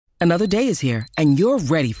Another day is here, and you're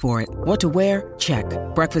ready for it. What to wear? Check.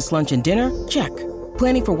 Breakfast, lunch, and dinner? Check.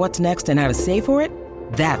 Planning for what's next and how to save for it?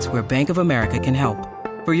 That's where Bank of America can help.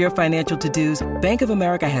 For your financial to-dos, Bank of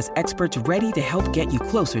America has experts ready to help get you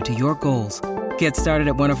closer to your goals. Get started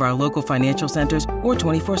at one of our local financial centers or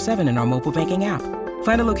 24/7 in our mobile banking app.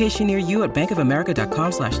 Find a location near you at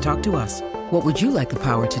bankofamerica.com/talktous. What would you like the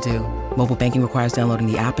power to do? Mobile banking requires downloading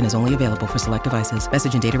the app and is only available for select devices.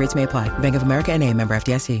 Message and data rates may apply. Bank of America N.A., member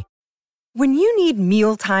FDIC. When you need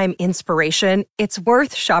mealtime inspiration, it's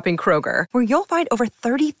worth shopping Kroger, where you'll find over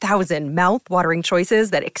 30,000 mouth-watering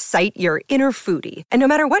choices that excite your inner foodie. And no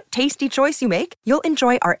matter what tasty choice you make, you'll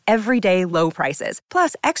enjoy our everyday low prices,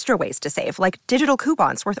 plus extra ways to save, like digital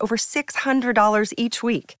coupons worth over $600 each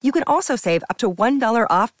week. You can also save up to $1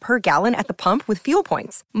 off per gallon at the pump with fuel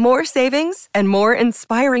points. More savings and more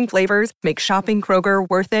inspiring flavors make shopping Kroger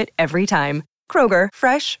worth it every time. Kroger,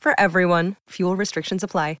 fresh for everyone. Fuel restrictions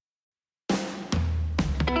apply.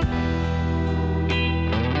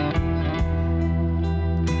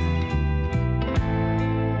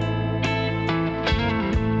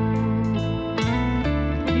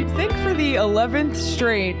 The 11th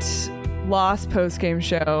straight lost post-game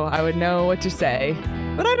show, I would know what to say,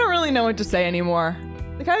 but I don't really know what to say anymore.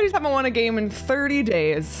 The Coyotes haven't won a game in 30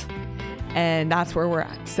 days, and that's where we're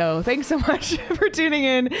at. So thanks so much for tuning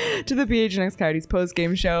in to the PHNX Coyotes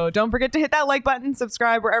post-game show. Don't forget to hit that like button,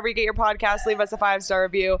 subscribe wherever you get your podcast, leave us a 5-star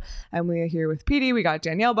review. I'm Leah here with PD. We got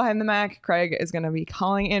Danielle behind the mic. Craig is going to be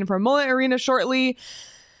calling in from Mullet Arena shortly.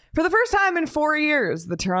 For the first time in 4 years,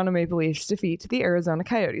 the Toronto Maple Leafs defeat the Arizona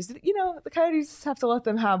Coyotes. You know, the Coyotes have to let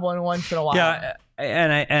them have one once in a while. Yeah,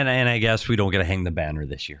 and I guess we don't get to hang the banner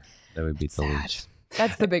this year. That would be the Leafs.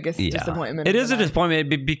 That's the biggest disappointment. It is a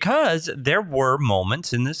disappointment because there were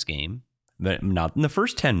moments in this game, but not in the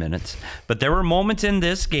first 10 minutes, but there were moments in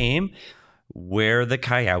this game where the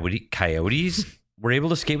Coyotes were able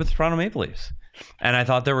to skate with the Toronto Maple Leafs. And I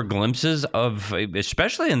thought there were glimpses of,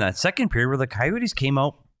 especially in that second period, where the Coyotes came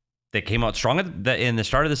out. They came out strong in the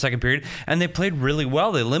start of the second period, and they played really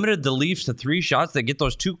well. They limited the Leafs to 3 shots. They get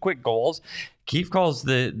those 2 quick goals. Keefe calls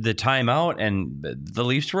the timeout, and the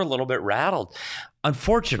Leafs were a little bit rattled.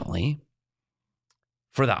 Unfortunately,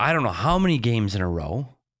 for the I don't know how many games in a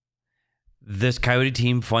row, this Coyote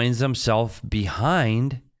team finds themselves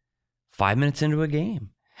behind 5 minutes into a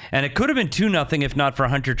game. And it could have been 2-0 if not for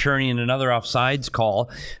Hunter Cherney and another offsides call,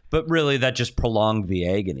 but really that just prolonged the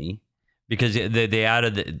agony. Because they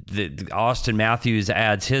added the Auston Matthews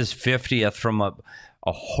adds his 50th from a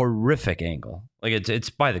horrific angle. Like it's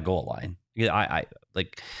by the goal line. I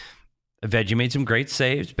like Veggie made some great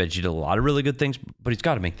saves. Veggie did a lot of really good things, but he's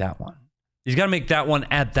got to make that one. He's got to make that one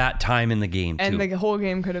at that time in the game, too. And the whole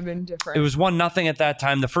game could have been different. It was 1-0 at that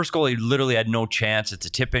time. The first goal, he literally had no chance. It's a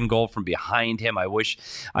tip-in goal from behind him. I wish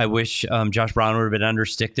Josh Brown would have been under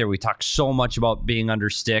stick there. We talk so much about being under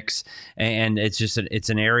sticks, and it's just it's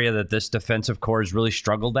an area that this defensive core has really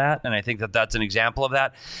struggled at, and I think that's an example of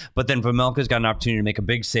that. But then Vejmelka's got an opportunity to make a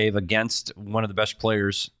big save against one of the best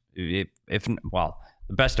players, the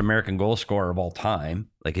best American goal scorer of all time.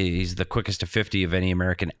 Like he's the quickest to 50 of any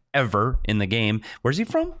American ever in the game. Where's he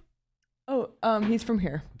from? Oh, he's from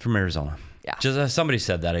here. From Arizona. Yeah. Just somebody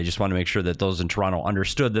said that. I just want to make sure that those in Toronto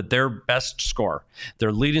understood that their best scorer,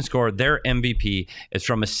 their leading scorer, their MVP is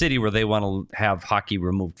from a city where they want to have hockey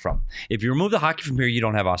removed from. If you remove the hockey from here, you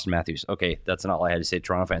don't have Auston Matthews. Okay, that's not all I had to say,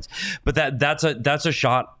 Toronto fans. But that's a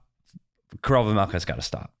shot Karel Vejmelka's got to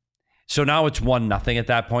stop. So now it's 1-0 at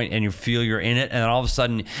that point, and you feel you're in it, and then all of a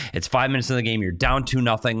sudden it's 5 minutes in the game, you're down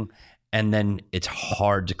 2-0, and then it's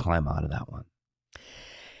hard to climb out of that one.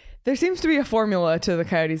 There seems to be a formula to the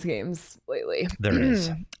Coyotes games lately. There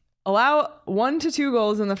is. Allow 1 to 2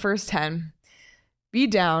 goals in the first 10, be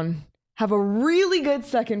down, have a really good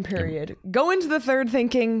second period, go into the third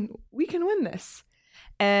thinking, we can win this.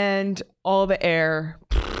 And all the air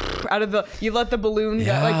out of you let the balloon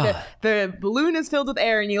go, like the balloon is filled with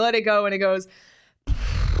air and you let it go and it goes.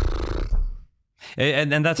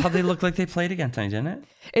 And that's how they looked like they played again tonight, didn't it?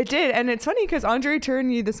 It did. And it's funny because Andre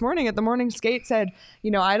Tourigny this morning at the morning skate said,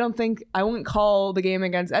 I wouldn't call the game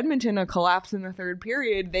against Edmonton a collapse in the third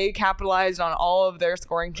period. They capitalized on all of their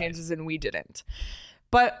scoring chances and we didn't.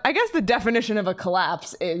 But I guess the definition of a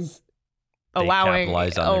collapse is allowing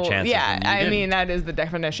capitalized on their chances. Yeah, I mean, that is the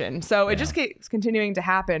definition. So it just keeps continuing to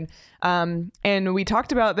happen. And we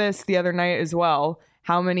talked about this the other night as well,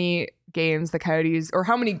 how many games the Coyotes, or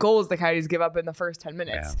how many goals the Coyotes give up in the first 10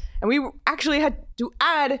 minutes. Yeah. And we actually had to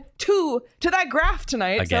add 2 to that graph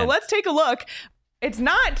tonight. Again. So let's take a look. It's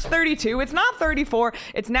not 32. It's not 34.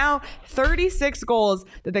 It's now 36 goals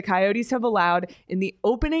that the Coyotes have allowed in the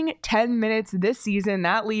opening 10 minutes this season.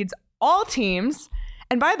 That leads all teams.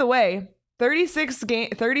 And by the way, 36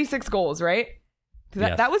 goals, right?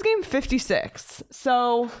 That was game 56.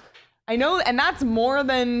 So I know, and that's more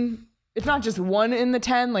than, it's not just one in the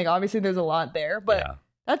 10. Like, obviously there's a lot there, but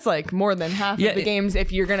that's like more than half of the games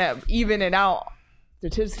if you're going to even it out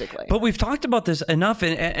statistically. But we've talked about this enough,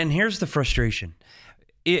 and here's the frustration.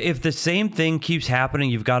 If the same thing keeps happening,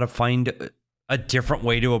 you've got to find a different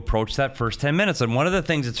way to approach that first 10 minutes. And one of the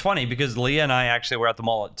things, it's funny because Leah and I actually were at the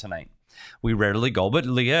mall tonight. We rarely go, but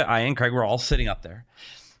Leah, I, and Craig were all sitting up there.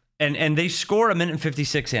 And they score a minute and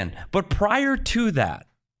 56 in. But prior to that,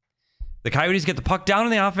 the Coyotes get the puck down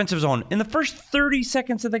in the offensive zone in the first 30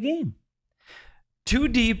 seconds of the game.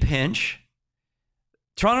 2D pinch.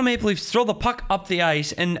 Toronto Maple Leafs throw the puck up the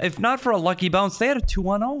ice, and if not for a lucky bounce, they had a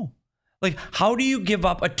 2-on-0. Like, how do you give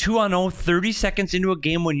up a 2-on-0 30 seconds into a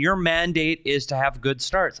game when your mandate is to have good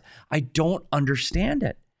starts? I don't understand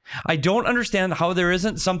it. I don't understand how there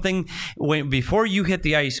isn't something before you hit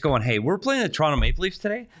the ice going, hey, we're playing the Toronto Maple Leafs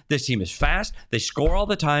today. This team is fast. They score all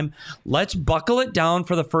the time. Let's buckle it down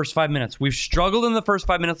for the first 5 minutes. We've struggled in the first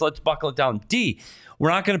 5 minutes. Let's buckle it down. We're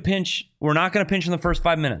not going to pinch. We're not going to pinch in the first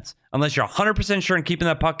 5 minutes unless you're 100% sure in keeping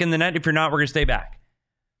that puck in the net. If you're not, we're going to stay back.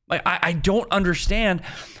 Like, I don't understand,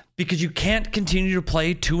 because you can't continue to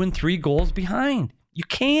play 2 and 3 goals behind. You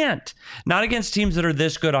can't. Not against teams that are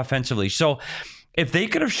this good offensively. So if they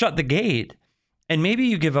could have shut the gate, and maybe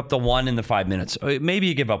you give up the 1 in the 5 minutes, maybe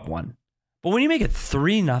you give up 1. But when you make it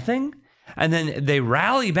 3-0, and then they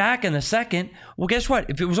rally back in the second, well, guess what?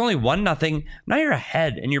 If it was only 1-0, now you're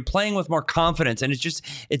ahead and you're playing with more confidence. And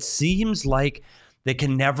it seems like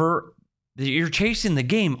you're chasing the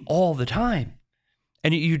game all the time.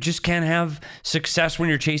 And you just can't have success when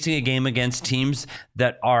you're chasing a game against teams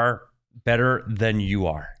that are better than you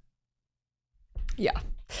are. Yeah.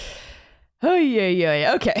 Oh,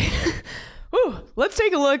 yeah. Okay. Whew. Let's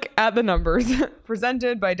take a look at the numbers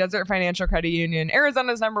presented by Desert Financial Credit Union,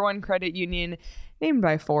 Arizona's #1 credit union, named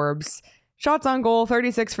by Forbes. Shots on goal,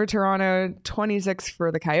 36 for Toronto, 26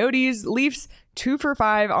 for the Coyotes. Leafs, 2 for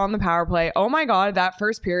 5 on the power play. Oh my God, that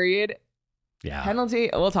first period penalty.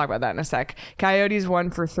 We'll talk about that in a sec. Coyotes,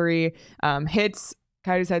 1 for 3. Hits,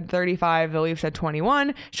 Coyotes had 35. The Leafs had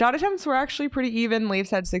 21. Shot attempts were actually pretty even.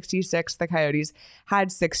 Leafs had 66. The Coyotes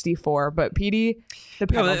had 64. But PD, the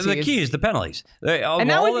penalties. The key is the penalties. And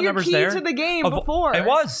that was your key to the game before. It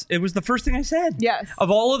was. It was the first thing I said. Yes.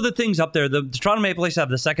 Of all of the things up there, the Toronto Maple Leafs have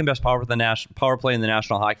the second best power play in the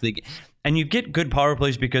National Hockey League. And you get good power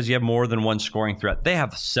plays because you have more than one scoring threat. They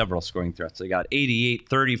have several scoring threats. They got 88,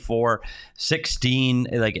 34, 16,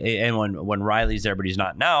 and when Riley's there, but he's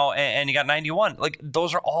not now, and you got 91. Like,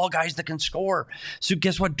 those are all guys that can score. So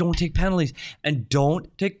guess what? Don't take penalties. And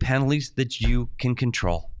don't take penalties that you can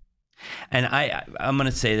control. And I'm going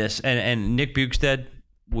to say this, and Nick Bukestad,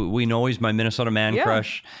 we know he's my Minnesota man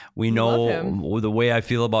crush. We know the way I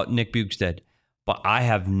feel about Nick Bukestad. But I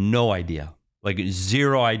have no idea,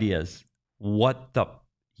 zero ideas, what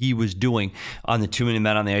he was doing on the 2-minute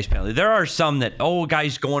man on the ice penalty. There are some that,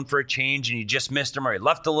 guy's going for a change and you just missed him or he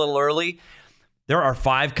left a little early. There are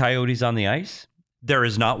 5 Coyotes on the ice. There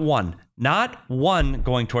is not one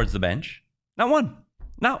going towards the bench.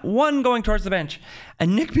 Not one going towards the bench.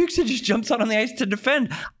 And Nick Bukestad just jumps out on the ice to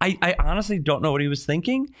defend. I honestly don't know what he was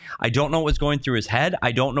thinking. I don't know what was going through his head.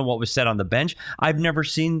 I don't know what was said on the bench. I've never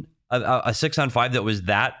seen a 6-on-5 that was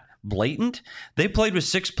that blatant. They played with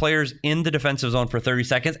 6 players in the defensive zone for 30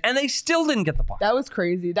 seconds, and they still didn't get the puck. That was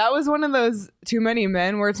crazy. That was one of those too many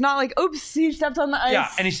men where it's not like, oops, he stepped on the ice. Yeah,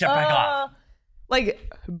 and he stepped back off.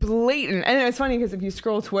 Blatant. And it's funny because if you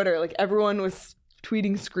scroll Twitter, everyone was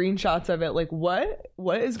tweeting screenshots of it.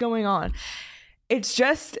 What is going on? It's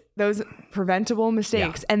just those preventable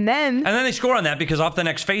mistakes. Yeah. And then they score on that because off the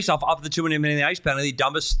next faceoff, off the 2-minute man in the ice penalty,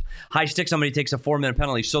 dumbest high stick, somebody takes a 4-minute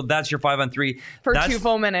penalty. So that's your 5-on-3. For 2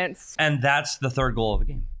 full minutes. And that's the third goal of the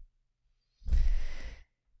game.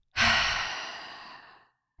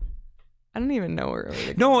 I don't even know where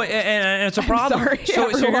really. No, and it's a problem. Sorry, so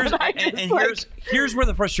here's where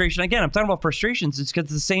the frustration. Again, I'm talking about frustrations. It's because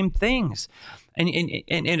it's the same things, and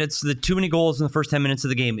it's the too many goals in the first 10 minutes of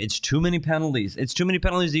the game. It's too many penalties. It's too many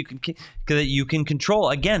penalties that you can control.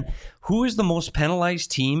 Again, who is the most penalized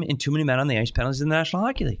team in too many men on the ice penalties in the National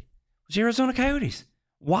Hockey League? It's the Arizona Coyotes.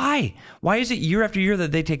 Why? Why is it year after year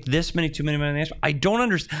that they take this many too many men on the ice? I don't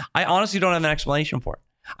understand. I honestly don't have an explanation for it.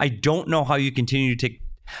 I don't know how you continue to take.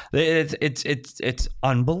 It's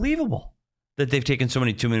unbelievable that they've taken so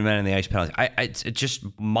many too many men in the ice penalties. It's just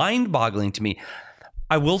mind-boggling to me.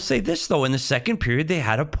 I will say this, though. In the second period, they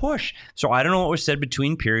had a push. So I don't know what was said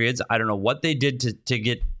between periods. I don't know what they did to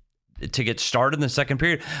get started in the second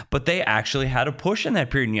period, but they actually had a push in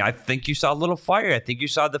that period. And I think you saw a little fire. I think you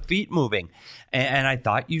saw the feet moving. And I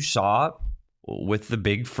thought you saw, with the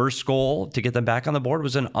big first goal to get them back on the board,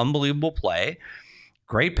 was an unbelievable play.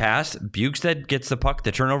 Great pass. Bukestad gets the puck,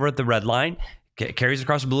 the turnover at the red line, carries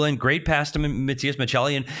across the blue line. Great pass to Matthias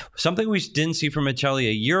Michelli. And something we didn't see from Michelli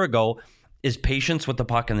a year ago is patience with the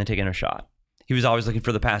puck and then taking a shot. He was always looking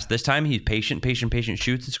for the pass. This time he's patient,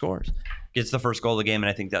 shoots and scores. Gets the first goal of the game, and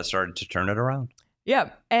I think that started to turn it around. Yeah,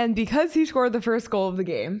 and because he scored the first goal of the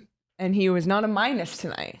game, and he was not a minus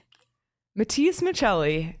tonight, Matthias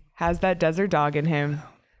Michelli has that desert dog in him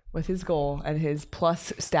with his goal and his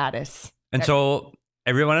plus status. And so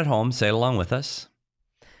everyone at home, say it along with us.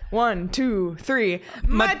 1, 2, 3.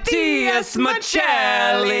 Matthias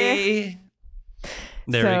Michelli.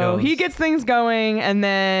 There he goes. He gets things going, and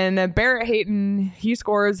then Barrett Hayton, he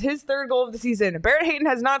scores his third goal of the season. Barrett Hayton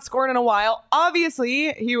has not scored in a while.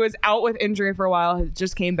 Obviously, he was out with injury for a while. He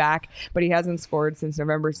just came back, but he hasn't scored since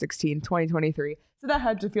November 16, 2023. So that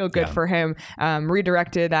had to feel good for him.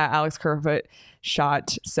 Redirected that Alex Kerfoot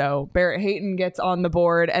shot. So Barrett Hayton gets on the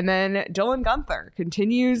board, and then Dylan Guenther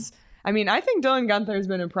continues. I mean, I think Dylan Guenther has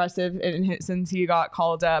been impressive since he got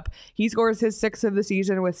called up. He scores his 6th of the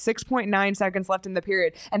season with 6.9 seconds left in the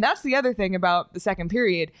period. And that's the other thing about the second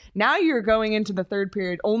period. Now you're going into the third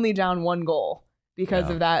period only down 1 goal because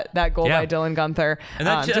of that goal by Dylan Guenther. And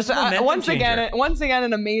that's just once again,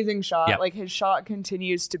 an amazing shot. Yep. Like, his shot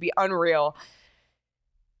continues to be unreal.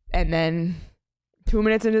 And then 2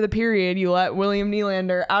 minutes into the period, you let William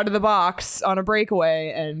Nylander out of the box on a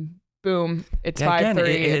breakaway, and boom, it's 5-3.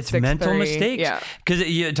 It's mental mistakes. Yeah. Because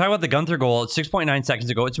you talk about the Guenther goal, it's 6.9 seconds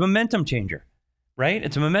ago. It's a momentum changer, right?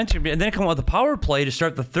 It's a momentum. And then it comes with the power play to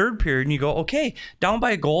start the third period, and you go, okay, down by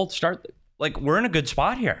a goal, we're in a good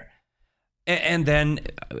spot here. And then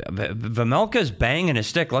Vejmelka's banging his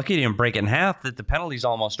stick. Lucky he didn't break it in half, that the penalty's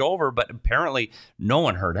almost over, but apparently no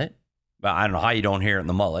one heard it. I don't know how you don't hear it in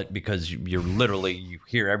the mullet, because you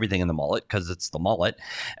hear everything in the mullet because it's the mullet.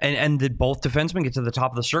 And both defensemen get to the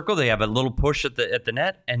top of the circle. They have a little push at the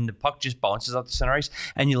net, and the puck just bounces out the center ice,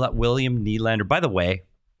 and you let William Nylander. By the way,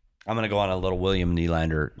 I'm going to go on a little William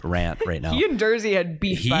Nylander rant right now. He and Jersey had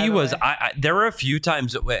beef. There were a few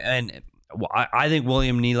times, and I think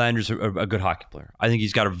William Nylander's a good hockey player. I think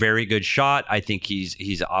he's got a very good shot. I think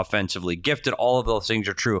he's offensively gifted. All of those things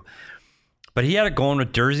are true. But he had it going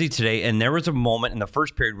with Jersey today, and there was a moment in the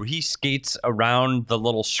first period where he skates around the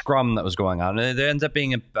little scrum that was going on. And it ends up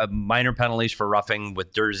being a minor penalties for roughing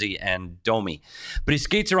with Jersey and Domi. But he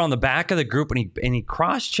skates around the back of the group, and he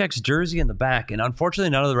cross-checks Jersey in the back. And unfortunately,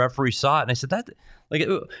 none of the referees saw it. And I said,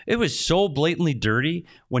 it was so blatantly dirty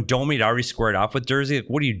when Domi had already squared off with Jersey. Like,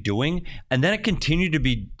 what are you doing? And then it continued to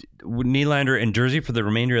be Nylander and Jersey for the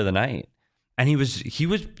remainder of the night. And he was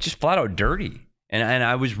just flat out dirty. And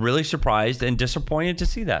I was really surprised and disappointed to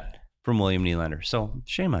see that from William Nylander. So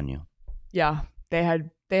shame on you. Yeah, they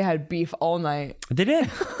had beef all night. They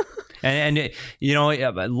did. and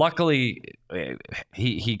luckily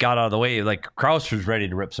he got out of the way. Like, Krause was ready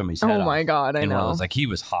to rip somebody's head off. Oh my God, I know. It was like, he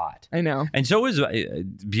was hot. I know. And so was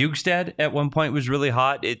Bukestad at one point was really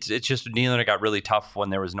hot. It's just Nylander got really tough when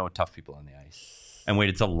there was no tough people on the ice. And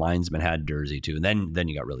waited till the linesman had Jersey too. And then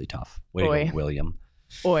you got really tough. Way to go, William.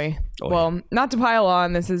 Oy. Well, not to pile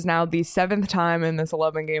on, this is now the 7th time in this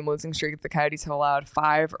 11-game losing streak the Coyotes have allowed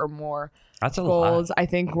 5 or more goals. Lot. I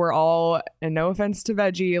think we're all, and no offense to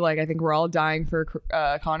Veggie, I think we're all dying for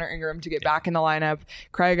Connor Ingram to get back in the lineup.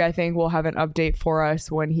 Craig, I think, will have an update for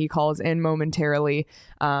us when he calls in momentarily.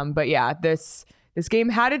 But yeah, this game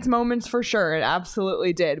had its moments for sure. It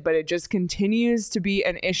absolutely did. But it just continues to be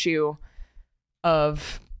an issue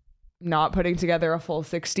of not putting together a full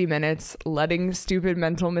 60 minutes, letting stupid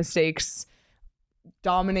mental mistakes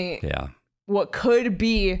dominate what could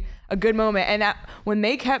be a good moment. And when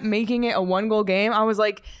they kept making it a 1-goal game, I was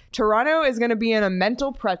like, Toronto is going to be in a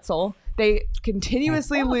mental pretzel. They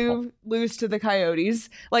continuously lose to the Coyotes.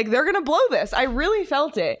 Like, they're going to blow this. I really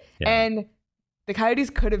felt it. Yeah. And the Coyotes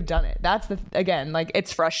could have done it. That's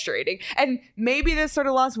it's frustrating. And maybe this sort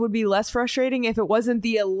of loss would be less frustrating if it wasn't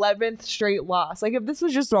the 11th straight loss. Like, if this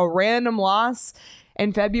was just a random loss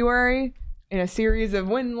in February in a series of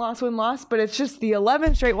win, loss, but it's just the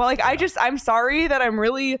 11th straight. Well, I'm sorry that I'm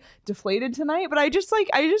really deflated tonight, but I just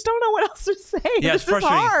don't know what else to say. Yeah, this is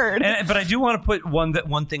hard. But I do want to put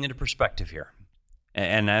one thing into perspective here.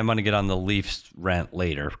 And I'm going to get on the Leafs rant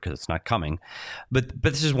later because it's not coming. But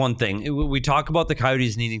this is one thing. We talk about the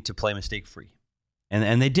Coyotes needing to play mistake-free.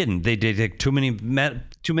 And they didn't. They did too many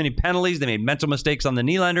penalties. They made mental mistakes on the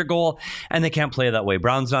Nylander goal, and they can't play that way.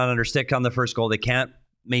 Brown's not under stick on the first goal. They can't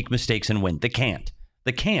make mistakes and win. They can't.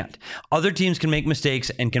 Other teams can make mistakes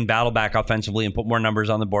and can battle back offensively and put more numbers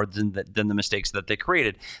on the board than the mistakes that they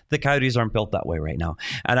created. The Coyotes aren't built that way right now.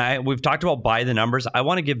 And we've talked about by the numbers. I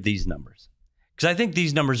want to give these numbers because I think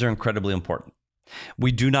these numbers are incredibly important.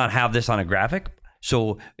 We do not have this on a graphic.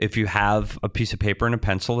 So if you have a piece of paper and a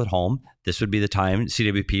pencil at home, this would be the time,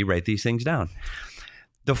 CWP, write these things down.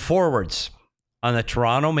 The forwards on the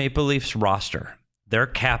Toronto Maple Leafs roster, their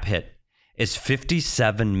cap hit is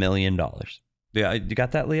 $57 million. Yeah, you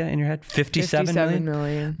got that, Leah, in your head? $57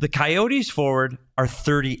 million? The Coyotes forward are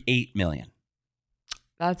 $38 million.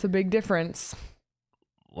 That's a big difference.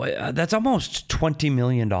 Well, that's almost $20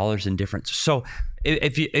 million in difference. So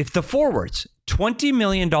if the forwards, $20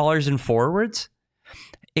 million in forwards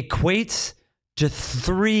equates to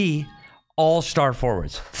 3 all-star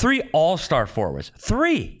forwards. 3 all-star forwards.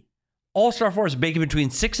 3 all-star forwards making between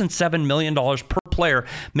 $6 and $7 million per player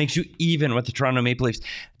makes you even with the Toronto Maple Leafs.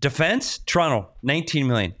 Defense, Toronto, $19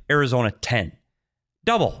 million. Arizona, $10 million.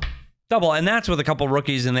 Double. And that's with a couple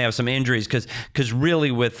rookies and they have some injuries because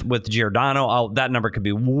really with Giordano, that number could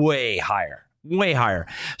be way higher.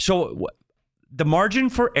 So the margin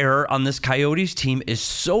for error on this Coyotes team is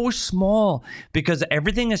so small because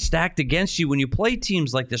everything is stacked against you when you play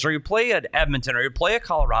teams like this, or you play at Edmonton, or you play at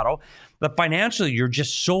Colorado, that financially you're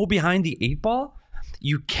just so behind the 8 ball,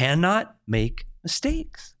 you cannot make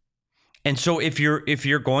mistakes. And so if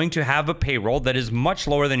you're going to have a payroll that is much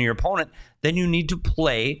lower than your opponent, then you need to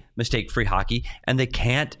play mistake-free hockey, and they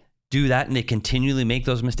can't do that, and they continually make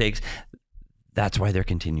those mistakes. That's why they're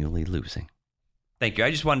continually losing. Thank you.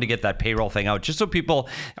 I just wanted to get that payroll thing out just so people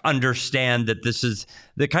understand that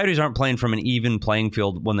the Coyotes aren't playing from an even playing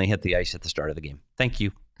field when they hit the ice at the start of the game. Thank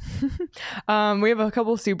you. We have a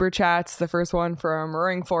couple super chats. The first one from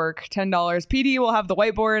Roaring Fork, $10. PD will have the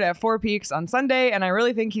whiteboard at Four Peaks on Sunday, and I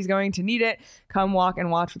really think he's going to need it. Come walk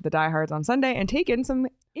and watch with the diehards on Sunday and take in some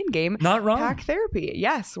in-game pack therapy.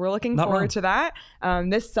 Yes, we're looking forward to that.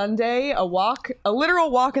 This Sunday, a literal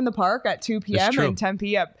walk in the park at 2 p.m. and 10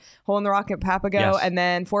 p.m. Hole in the Rock at Papago, and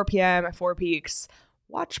then 4 p.m. at Four Peaks.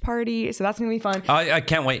 Watch party. So that's going to be fun. I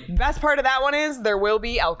can't wait. Best part of that one is there will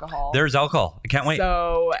be alcohol. There's alcohol. I can't wait.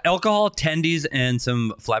 So alcohol, tendies, and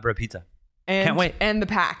some flatbread pizza. Can't wait. And the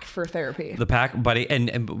pack for therapy. The pack, buddy.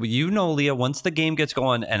 And you know, Leah, once the game gets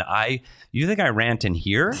going and you think I rant in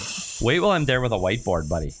here? Wait while I'm there with a whiteboard,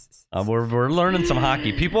 buddy. We're learning some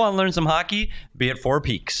hockey. People want to learn some hockey, be at Four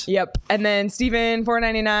Peaks. Yep. And then Steven,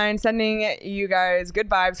 $4.99, sending you guys good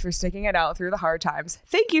vibes for sticking it out through the hard times.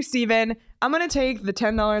 Thank you, Steven. I'm going to take the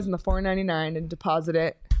 $10 and the $4.99 and deposit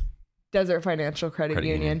it Desert Financial Credit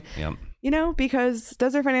Union. Yep. You know, because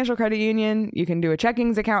Desert Financial Credit Union, you can do a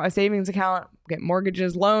checkings account, a savings account, get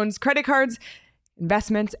mortgages, loans, credit cards,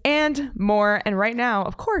 investments, and more. And right now,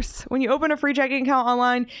 of course, when you open a free checking account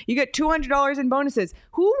online, you get $200 in bonuses.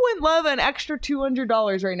 Who wouldn't love an extra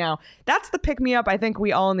 $200 right now? That's the pick-me-up I think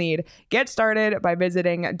we all need. Get started by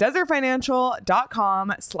visiting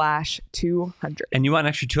desertfinancial.com/200. And you want an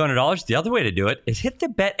extra $200? The other way to do it is hit the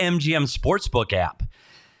BetMGM Sportsbook app.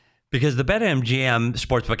 Because the BetMGM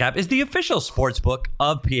Sportsbook app is the official sportsbook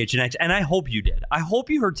of PHNX, and I hope you did. I hope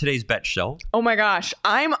you heard today's bet show. Oh my gosh,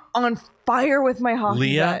 I'm on fire with my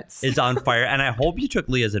hockey bets. Leah is on fire, and I hope you took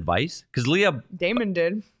Leah's advice, because Damon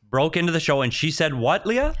did. Broke into the show, and she said what,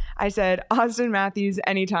 Leah? I said, Auston Matthews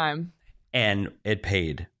anytime. And it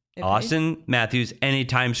paid. Auston Matthews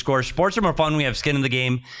anytime scores. Sports are more fun. We have skin in the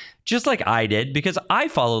game, just like I did, because I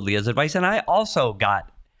followed Leah's advice, and I also got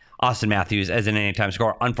Auston Matthews as an anytime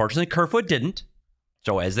scorer. Unfortunately, Kerfoot didn't.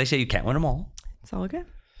 So as they say, you can't win them all. It's all good.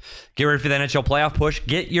 Get ready for the NHL playoff push.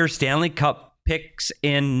 Get your Stanley Cup picks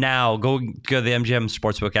in now. Go to the MGM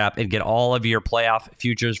Sportsbook app and get all of your playoff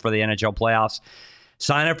futures for the NHL playoffs.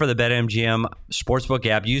 Sign up for the BetMGM Sportsbook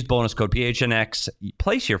app. Use bonus code PHNX.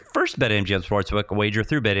 Place your first BetMGM Sportsbook wager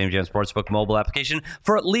through BetMGM Sportsbook mobile application.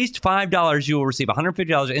 For at least $5, you will receive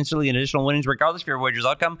 $150 instantly in additional winnings, regardless of your wager's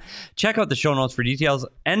outcome. Check out the show notes for details.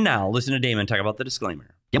 And now, listen to Damon talk about the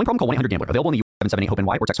disclaimer. Gambling problem? Call 1-800-GAMBLER. Available in the U.S.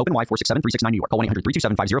 778-HOPE-NY or text HOPE-NY 467-369 New York. Call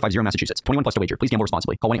 1-800-327-5050 Massachusetts. 21 plus to wager. Please gamble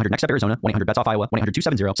responsibly. Call 1-800-NEXT-STEP Arizona. 1-800-BETS-OFF Iowa.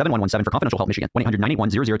 1-800-270-7117 for confidential help Michigan.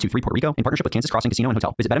 1-800-981-0023 Puerto Rico in partnership with Kansas Crossing Casino and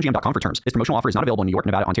Hotel. Visit BetMGM.com for terms. This promotional offer is not available in New York,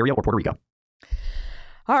 Nevada, Ontario, or Puerto Rico.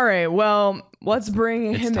 All right. Well, let's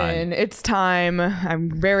bring him in. It's time. I'm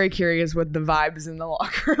very curious what the vibes in the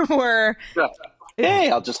locker room were. Hey,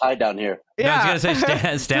 I'll just hide down here. Yeah. I was going to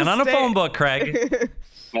say, stand on a phone book, Craig.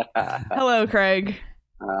 Hello, Craig.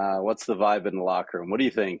 What's the vibe in the locker room? What do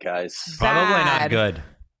you think, guys? Probably not good.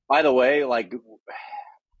 By the way, like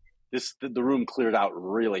the room cleared out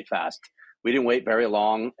really fast. We didn't wait very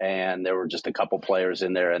long, and there were just a couple players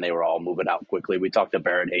in there, and they were all moving out quickly. We talked to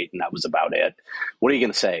Barrett Hayton. That was about it. What are you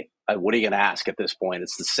going to say? What are you going to ask at this point?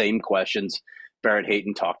 It's the same questions Barrett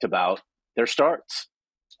Hayton talked about. Their starts.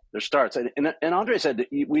 And Andre said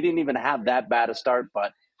we didn't even have that bad a start,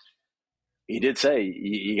 but he did say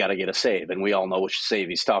you got to get a save, and we all know which save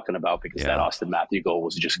he's talking about because that Auston Matthews goal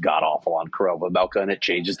was just god-awful on Karel Vejmelka, and it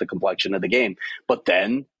changes the complexion of the game. But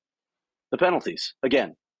then the penalties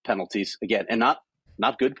again, and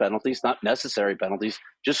not good penalties, not necessary penalties,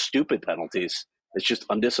 just stupid penalties. It's just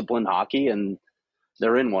undisciplined hockey, and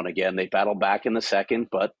they're in one again. They battle back in the second,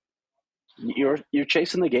 but you're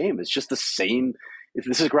chasing the game. It's just the same. If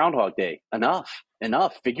this is Groundhog Day, enough.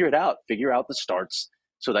 Figure it out. Figure out the starts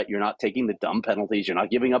so that you're not taking the dumb penalties. You're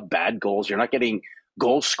not giving up bad goals. You're not getting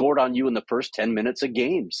goals scored on you in the first 10 minutes of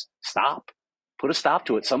games. Stop. Put a stop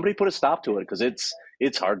to it. Somebody put a stop to it because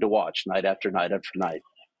it's hard to watch night after night after night.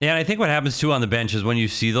 Yeah, and I think what happens too on the bench is when you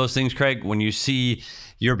see those things, Craig, when you see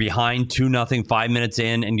you're behind 2-0, 5 minutes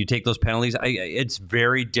in, and you take those penalties, it's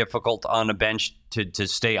very difficult on a bench to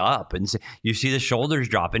stay up. And you see the shoulders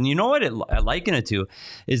drop. And you know what I liken it to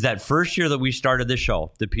is that first year that we started the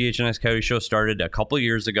show, the PHNX Coyote show started a couple of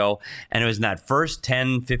years ago, and it was in that first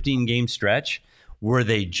 10, 15 game stretch where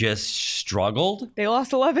they just struggled. They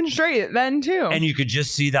lost 11 straight then too. And you could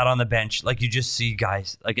just see that on the bench. Like you just see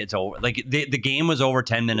guys, like it's over. Like the game was over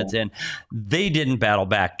 10 minutes in. They didn't battle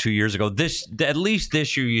back 2 years ago. At least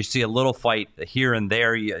this year you see a little fight here and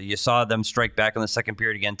there. You saw them strike back in the second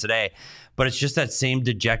period again today. But it's just that same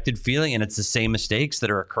dejected feeling, and it's the same mistakes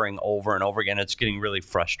that are occurring over and over again. It's getting really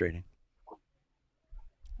frustrating.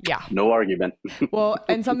 Yeah. No argument. Well,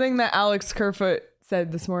 and something that Alex Kerfoot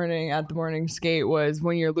said this morning at the morning skate was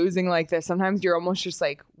when you're losing like this, sometimes you're almost just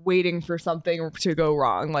like waiting for something to go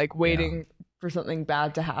wrong, like waiting for something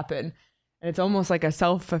bad to happen. And it's almost like a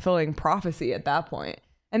self-fulfilling prophecy at that point.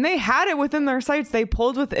 And they had it within their sights. They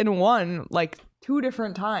pulled within one like 2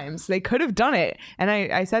 different times. They could have done it. And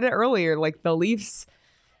I said it earlier, like the Leafs,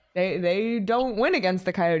 they don't win against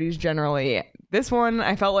the Coyotes generally. This one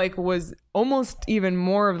I felt like was almost even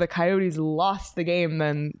more of the Coyotes lost the game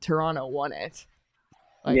than Toronto won it.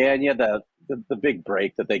 Like, yeah, and the big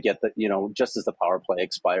break that they get, that just as the power play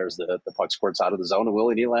expires, the puck squirts out of the zone, and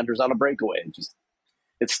Willie Nylander's on a breakaway. And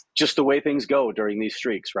it's just the way things go during these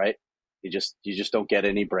streaks, right? You just don't get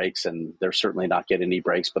any breaks, and they're certainly not getting any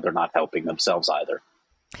breaks, but they're not helping themselves either.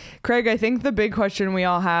 Craig, I think the big question we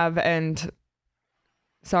all have, and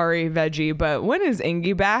sorry, Veggie, but when is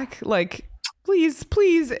Ingy back? Like, please,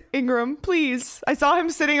 Ingram, please. I saw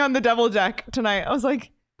him sitting on the devil deck tonight. I was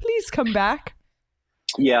like, please come back.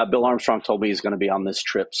 Yeah, Bill Armstrong told me he's going to be on this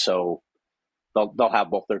trip, so they'll have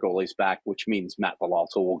both their goalies back, which means Matt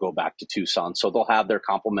Villalta will go back to Tucson. So they'll have their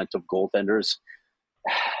complement of goaltenders.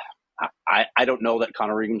 I don't know that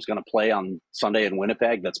Connor Ingram's going to play on Sunday in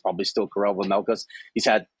Winnipeg. That's probably still Karel Vejmelka's. He's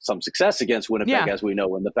had some success against Winnipeg, as we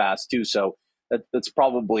know, in the past too. So that's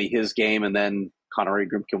probably his game, and then Connor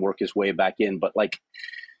Ingram can work his way back in. But like,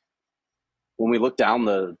 when we look down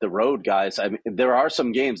the road, guys, I mean, there are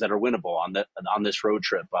some games that are winnable on this road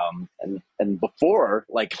trip. And before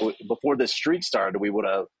this streak started, we would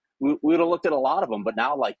have looked at a lot of them. But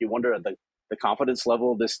now, like, you wonder at the confidence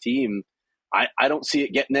level of this team. I don't see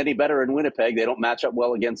it getting any better in Winnipeg. They don't match up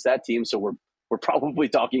well against that team, so we're probably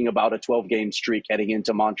talking about a 12-game streak heading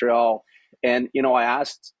into Montreal. And I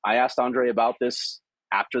asked Andre about this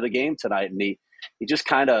after the game tonight, and he just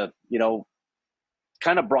kind of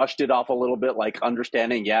brushed it off a little bit, like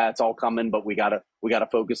understanding, it's all coming, but we gotta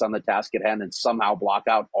focus on the task at hand and somehow block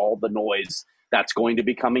out all the noise that's going to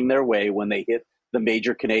be coming their way when they hit the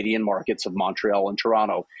major Canadian markets of Montreal and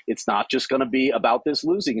Toronto. It's not just going to be about this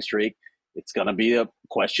losing streak. It's going to be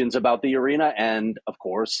questions about the arena, and of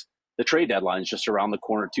course the trade deadline is just around the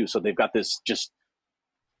corner too. So they've got this just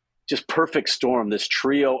perfect storm, this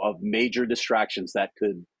trio of major distractions that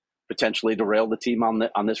could potentially derail the team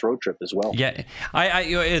on this road trip as well. Yeah,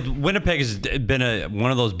 Winnipeg has been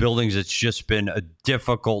one of those buildings that's just been a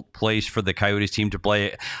difficult place for the Coyotes team to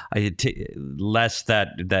play. Less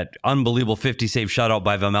that unbelievable 50 save shutout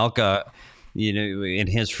by Vejmelka, in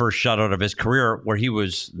his first shutout of his career, where he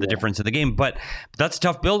was the difference in the game. But that's a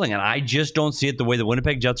tough building, and I just don't see it the way the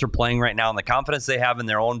Winnipeg Jets are playing right now and the confidence they have in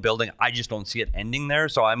their own building. I just don't see it ending there,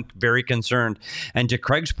 so I'm very concerned. And to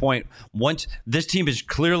Craig's point, once this team has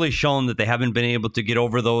clearly shown that they haven't been able to get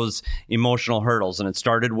over those emotional hurdles, and it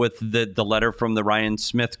started with the letter from the Ryan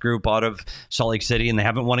Smith group out of Salt Lake City, and they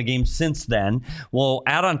haven't won a game since then. Well,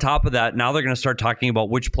 add on top of that, now they're going to start talking about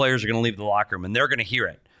which players are going to leave the locker room, and they're going to hear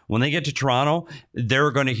it. When they get to Toronto,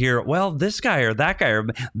 they're going to hear, well, this guy or that guy, or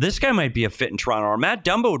this guy might be a fit in Toronto, or Matt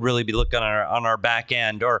Dumba would really be looking on our back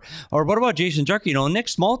end, or what about Jason Jarky? Nick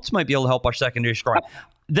Schmaltz might be able to help our secondary scoring.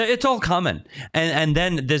 It's all coming. And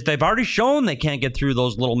then they've already shown they can't get through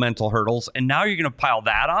those little mental hurdles, and now you're going to pile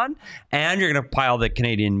that on, and you're going to pile the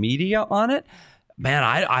Canadian media on it. Man,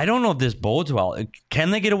 I don't know if this bodes well.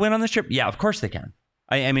 Can they get a win on this trip? Yeah, of course they can.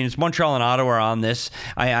 I mean, it's Montreal and Ottawa are on this.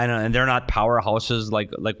 I know, and they're not powerhouses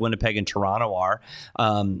like Winnipeg and Toronto are.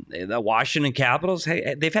 The Washington Capitals,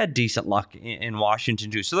 hey, they've had decent luck in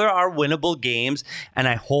Washington too. So there are winnable games, and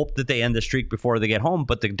I hope that they end the streak before they get home.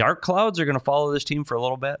 But the dark clouds are going to follow this team for a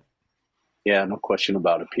little bit. Yeah, no question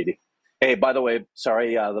about it, Petey. Hey, by the way,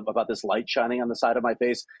 sorry about this light shining on the side of my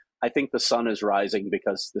face. I think the sun is rising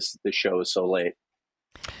because this show is so late.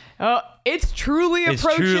 It's truly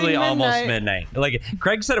approaching midnight. It's truly almost midnight. Like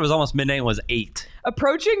Craig said, it was almost midnight. It was 8.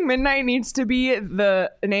 Approaching Midnight needs to be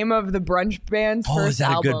the name of the brunch band's first album. Oh, is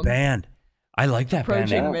that a good band? I like that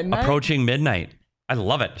band name. Midnight? Approaching Midnight. I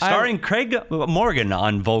love it. Starring Craig Morgan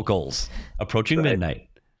on vocals. Approaching Midnight.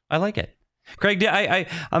 I like it. Craig,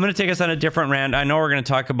 I'm going to take us on a different rant. I know we're going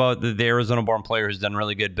to talk about the Arizona-born player who's done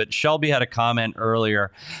really good, but Shelby had a comment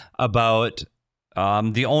earlier about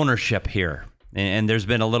the ownership here. And there's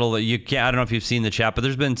been a little, I don't know if you've seen the chat, but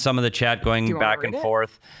there's been some of the chat going back and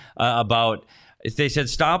forth about, they said,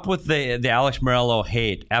 stop with the Alex Morello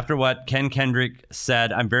hate. After what Ken Kendrick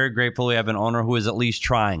said, I'm very grateful we have an owner who is at least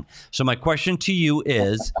trying. So my question to you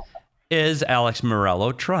is Alex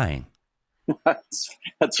Morello trying?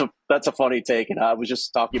 That's a funny take. And I was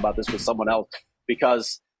just talking about this with someone else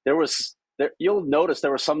because you'll notice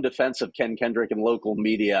there was some defense of Ken Kendrick in local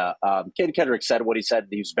media. Ken Kendrick said what he said.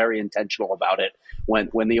 He was very intentional about it.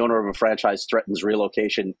 When the owner of a franchise threatens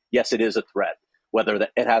relocation, yes, it is a threat. Whether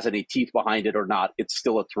it has any teeth behind it or not, it's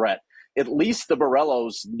still a threat. At least the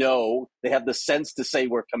Morellos know, they have the sense to say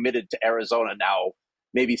we're committed to Arizona now.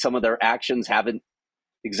 Maybe some of their actions haven't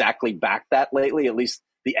exactly backed that lately, at least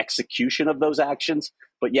the execution of those actions.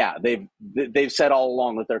 But yeah, they've said all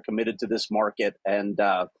along that they're committed to this market. And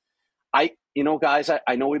guys,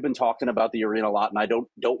 I know we've been talking about the arena a lot, and I don't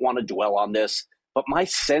want to dwell on this, but my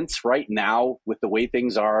sense right now with the way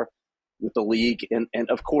things are with the league, and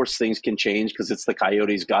of course things can change because it's the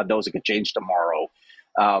Coyotes. God knows it could change tomorrow.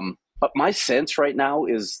 But my sense right now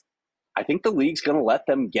is I think the league's going to let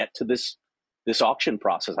them get to this auction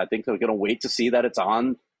process. I think they're going to wait to see that it's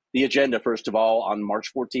on the agenda, first of all, on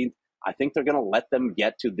March 14th. I think they're going to let them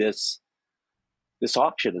get to this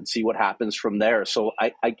auction and see what happens from there. So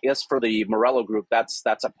I guess for the Morello group, that's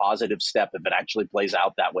a positive step if it actually plays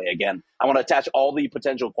out that way. Again, I want to attach all the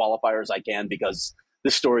potential qualifiers I can because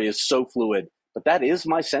this story is so fluid. But that is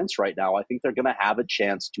my sense right now. I think they're going to have a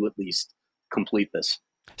chance to at least complete this.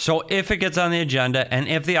 So if it gets on the agenda and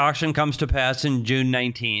if the auction comes to pass in June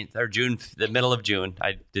 19th or the middle of June,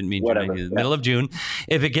 I didn't mean June 19th, the middle of June.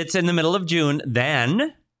 If it gets in the middle of June,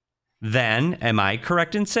 then am I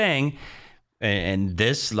correct in saying, and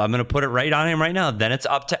this, I'm going to put it right on him right now, then it's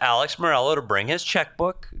up to Alex Morello to bring his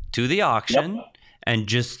checkbook to the auction and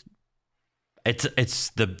just, it's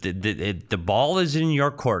the ball is in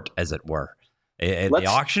your court, as it were. The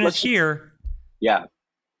auction is here. Yeah.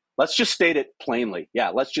 Let's just state it plainly. Yeah,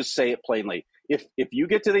 let's just say it plainly. If you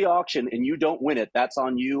get to the auction and you don't win it, that's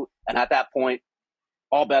on you. And at that point,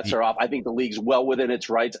 all bets are off. I think the league's well within its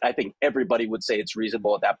rights. I think everybody would say it's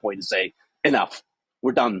reasonable at that point to say, enough.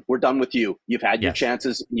 We're done. We're done with you. You've had your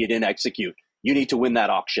chances and you didn't execute. You need to win that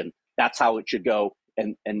auction. That's how it should go.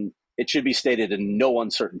 And it should be stated in no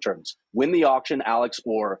uncertain terms. Win the auction, Alex,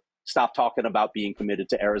 or stop talking about being committed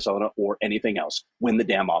to Arizona or anything else. Win the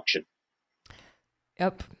damn auction.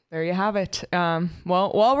 Yep. There you have it. Well,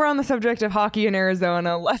 while we're on the subject of hockey in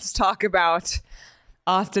Arizona, let's talk about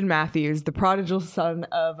Auston Matthews, the prodigal son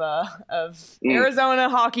of Arizona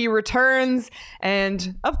hockey, returns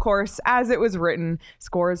and, of course, as it was written,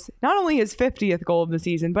 scores not only his 50th goal of the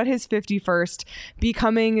season, but his 51st,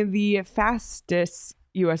 becoming the fastest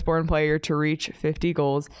U.S.-born player to reach 50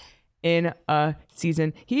 goals in a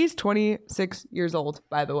season. He's 26 years old,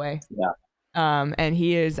 by the way. Yeah. And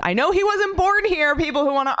he is, I know he wasn't born here, people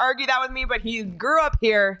who want to argue that with me, but he grew up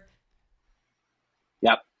here.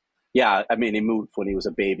 Yep. Yeah, I mean, he moved when he was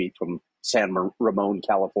a baby from San Ramon,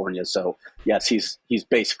 California. So, yes, he's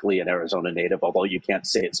basically an Arizona native, although you can't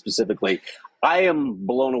say it specifically. I am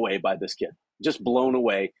blown away by this kid, just blown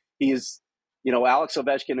away. He's, Alex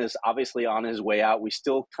Ovechkin is obviously on his way out. We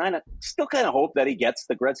still kind of hope that he gets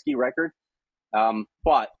the Gretzky record.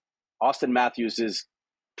 But Auston Matthews is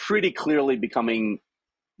pretty clearly becoming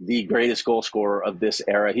the greatest goal scorer of this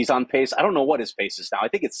era. He's on pace. I don't know what his pace is now. I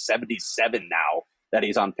think it's 77 now. that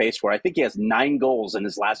he's on pace for. I think he has 9 goals in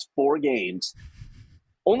his last 4 games.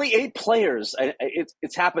 Only 8 players.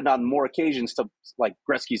 It's happened on more occasions to, like,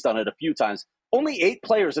 Gretzky's done it a few times. Only 8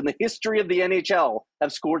 players in the history of the NHL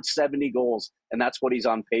have scored 70 goals, and that's what he's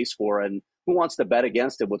on pace for. And who wants to bet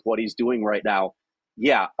against him with what he's doing right now?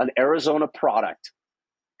 Yeah, an Arizona product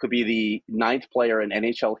could be the 9th player in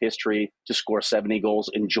NHL history to score 70 goals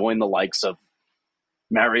and join the likes of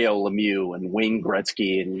Mario Lemieux and Wayne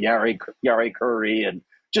Gretzky and Yari Curry and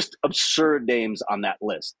just absurd names on that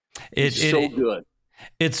list. It's so good.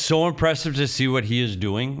 It's so impressive to see what he is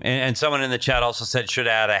doing. And someone in the chat also said should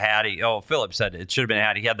have had a hattie. Oh, Philip said it should have been a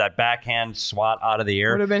hattie. He had that backhand swat out of the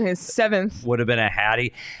air. Would have been his 7th. Would have been a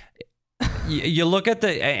hattie. You look at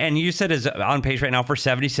and you said is on pace right now for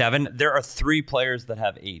 77. There are 3 players that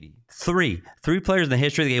have 80. Three players in the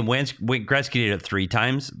history of the game. Wayne Gretzky did it 3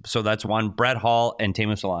 times. So that's one. Brett Hall and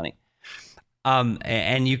Teemu Selanne.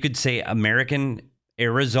 And you could say American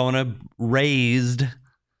Arizona raised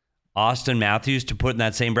Auston Matthews to put in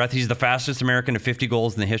that same breath. He's the fastest American to 50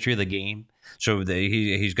 goals in the history of the game. So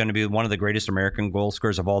he's going to be one of the greatest American goal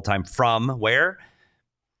scorers of all time. From where?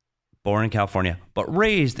 Born in California, but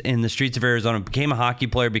raised in the streets of Arizona, became a hockey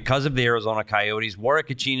player because of the Arizona Coyotes, wore a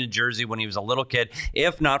Kachina jersey when he was a little kid.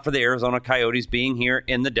 If not for the Arizona Coyotes being here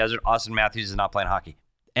in the desert, Auston Matthews is not playing hockey.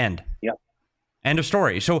 End. Yep. End of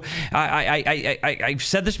story. So I've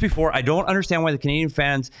said this before. I don't understand why the Canadian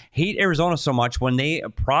fans hate Arizona so much when they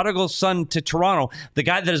prodigal son to Toronto, the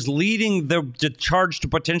guy that is leading the charge to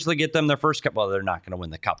potentially get them their first cup. Well, they're not going to win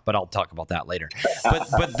the cup, but I'll talk about that later.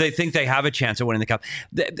 But they think they have a chance at winning the cup.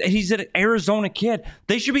 He's an Arizona kid.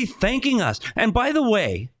 They should be thanking us. And by the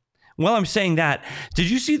way, while I'm saying that, did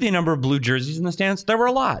you see the number of blue jerseys in the stands? There were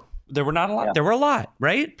a lot. There were not a lot. Yeah. There were a lot,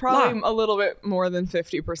 right? Probably a little bit more than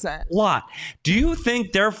 50%. Lot. Do you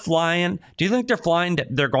think they're flying?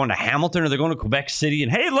 They're going to Hamilton or they're going to Quebec City and,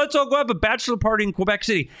 hey, let's all go have a bachelor party in Quebec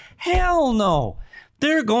City? Hell no.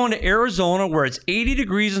 They're going to Arizona where it's 80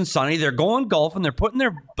 degrees and sunny. They're going golfing. They're putting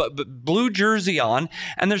their blue jersey on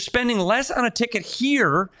and they're spending less on a ticket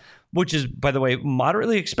here, which is, by the way,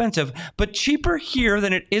 moderately expensive, but cheaper here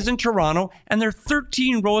than it is in Toronto. And they're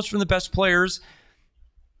 13 rows from the best players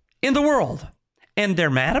in the world, and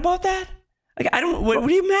they're mad about that. Like, I don't. What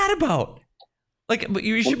are you mad about? Like,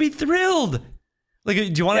 you should be thrilled. Like, do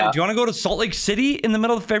you want to go to Salt Lake City in the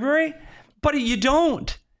middle of February, buddy? You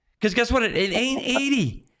don't, because guess what? It ain't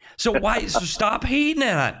 80. So why? So stop hating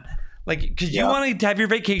on it. Like, because you want to have your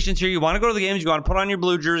vacations here, you want to go to the games, you want to put on your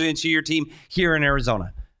blue jersey and see your team here in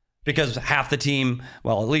Arizona, because half the team,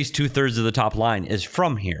 well, at least 2/3 of the top line is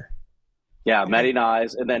from here. Yeah, Matty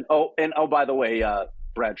Nyes, and then by the way.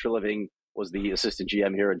 Brad Treliving was the assistant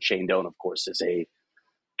GM here, and Shane Doan, of course, is a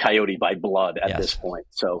Coyote by blood at this point.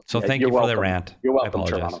 So thank you for the rant. You're welcome,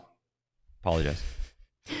 Toronto. Apologize.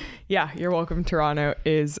 Yeah, you're welcome, Toronto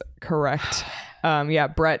is correct.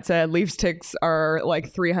 Brett said Leafs ticks are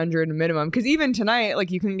like 300 minimum, because even tonight,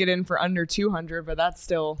 like, you can get in for under 200, but that's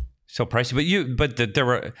still so pricey. But there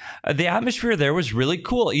were the atmosphere there was really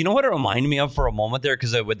cool. You know what it reminded me of for a moment there,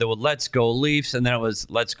 because they would let's go Leafs and then it was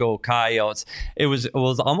let's go Coyotes. It was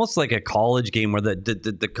almost like a college game where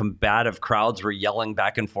the combative crowds were yelling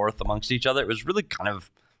back and forth amongst each other. It was really kind of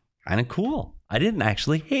cool. I didn't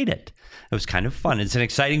actually hate it. It was kind of fun. It's an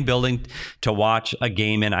exciting building to watch a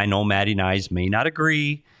game in. I know Matty Nyes may not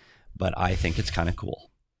agree, but I think it's kind of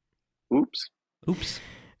cool. Oops.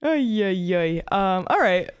 All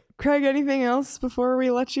right. Craig, anything else before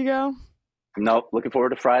we let you go? Nope. Looking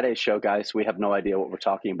forward to Friday's show, guys. We have no idea what we're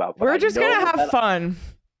talking about. We're just going to have fun.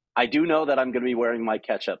 I do know that I'm going to be wearing my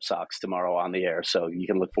catch-up socks tomorrow on the air, so you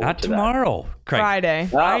can look forward to tomorrow, that. Craig. Friday.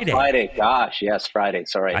 Friday. Gosh, yes, Friday.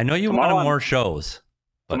 Sorry. I know you wanted more shows,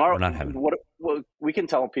 but tomorrow, we're not having well, we can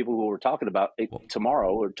tell people who we're talking about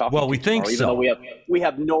tomorrow. We're talking. Well, we think tomorrow, so. Even though we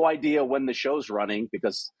have no idea when the show's running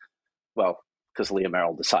because Leah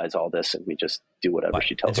Merrill decides all this, and we just do whatever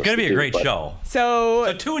she tells us. It's going to be a great show.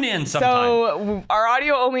 So tune in sometime. So our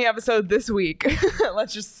audio only episode this week.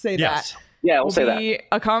 Let's just say that. Yeah, we'll say that.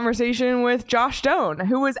 A conversation with Josh Doan,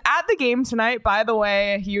 who was at the game tonight. By the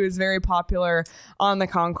way, he was very popular on the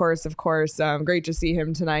concourse, of course. Great to see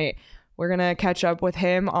him tonight. We're going to catch up with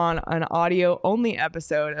him on an audio-only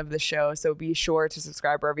episode of the show, so be sure to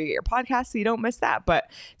subscribe wherever you get your podcasts so you don't miss that. But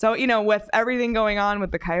so, with everything going on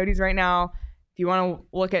with the Coyotes right now, if you want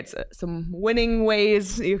to look at some winning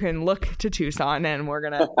ways, you can look to Tucson, and we're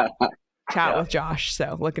going to chat with Josh.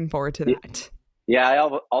 So looking forward to that. Yeah, I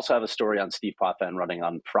also have a story on Steve Potvin running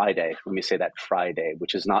on Friday. Let me say that Friday,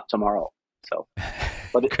 which is not tomorrow. So,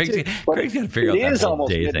 but Craig's got to figure out it that is whole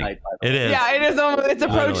almost day midnight. thing. By the way. It is. Yeah, it is almost. It's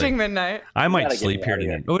approaching Literally. midnight. I might Gotta get sleep me here out of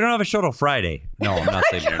tonight. here. But we don't have a show till Friday. No, I'm not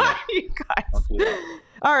sleeping here tonight. You guys. Don't do that.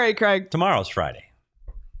 All right, Craig. Tomorrow's Friday.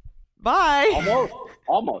 Bye.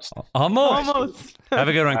 Almost. Almost. Have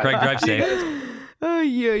a good one, Craig. Drive safe. Oh,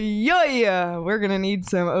 yeah. We're going to need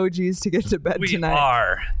some OGs to get to bed We tonight.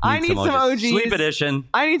 are. I need some OGs. Sleep edition.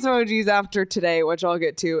 I need some OGs after today, which I'll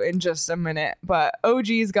get to in just a minute. But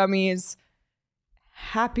OGs gummies,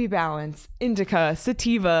 Happy Balance, Indica,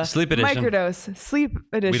 Sativa, Sleep edition. Microdose, Sleep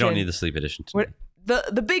edition. We don't need the sleep edition tonight.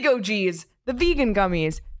 The big OGs, the vegan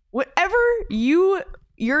gummies, whatever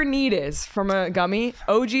your need is from a gummy,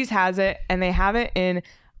 OGs has it, and they have it in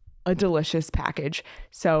a delicious package.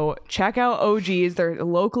 So check out OGs. They're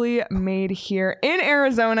locally made here in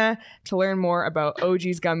Arizona. To learn more about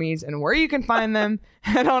OGs gummies and where you can find them,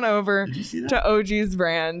 head on over to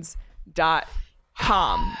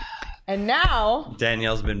ogsbrands.com. And now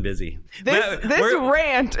Danielle's been busy. this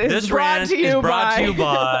rant is brought to you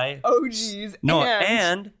by OGs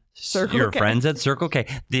and Circle your K. friends at Circle K.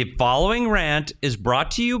 The following rant is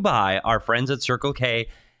brought to you by our friends at Circle K,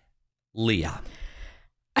 Leah.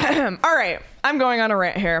 All right, I'm going on a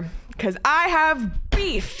rant here because I have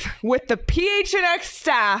beef with the PHNX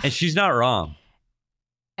staff. And she's not wrong.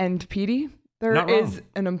 And Petey, there Not is wrong.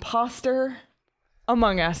 an imposter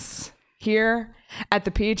among us here at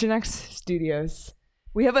the PHNX studios.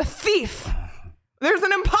 We have a thief. There's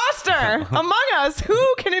an imposter among us.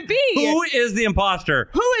 Who can it be? Who is the imposter?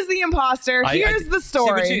 Who is the imposter? Here's the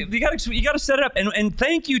story. See, but you got to set it up. And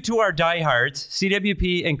thank you to our diehards,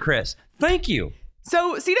 CWP and Chris. Thank you.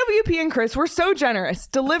 So CWP and Chris were so generous.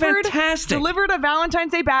 Delivered a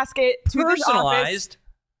Valentine's Day basket to this office.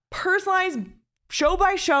 Personalized show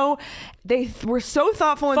by show. They were so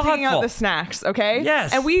thoughtful in picking out the snacks, okay?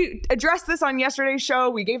 Yes. And we addressed this on yesterday's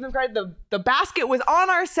show. We gave them credit. The basket was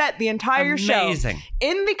on our set the entire show. Amazing.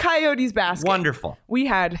 In the Coyotes basket. Wonderful. We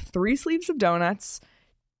had 3 sleeves of donuts,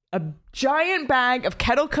 a giant bag of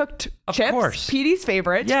kettle cooked chips, course. Petey's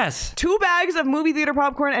favorite. Yes. 2 bags of movie theater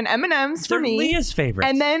popcorn and M&Ms for They're me. Leah's favorites.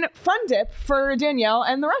 And then Fun Dip for Danielle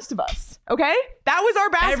and the rest of us. Okay? That was our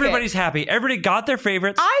basket. Everybody's happy. Everybody got their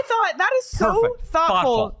favorites. I thought that is so Perfect.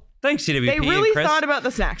 thoughtful. Thanks, CWP They really and Chris. thought about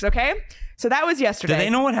the snacks, okay? So that was yesterday. Do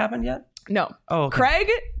they know what happened yet? No. Oh, okay. Craig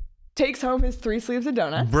takes home his 3 sleeves of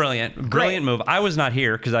donuts. Brilliant move. I was not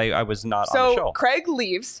here because I was not on the show. So Craig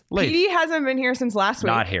leaves. Petey hasn't been here since last week.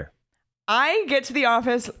 Not here. I get to the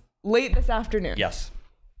office late this afternoon. Yes.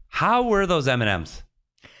 How were those M&Ms?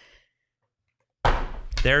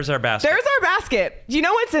 There's our basket. Do you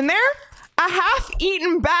know what's in there? A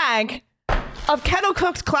half-eaten bag of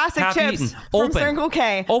kettle-cooked classic chips from Circle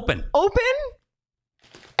K. Open.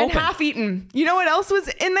 And half-eaten. You know what else was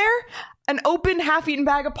in there? An open half-eaten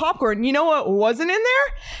bag of popcorn. You know what wasn't in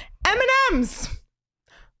there? M&Ms.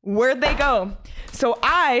 Where'd they go? So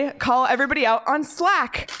I call everybody out on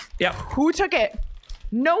Slack. Yep. Who took it?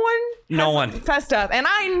 No one fessed up. And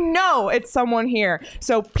I know it's someone here.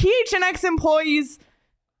 So PHNX employees,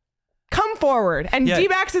 come forward. And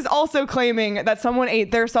D-Bax is also claiming that someone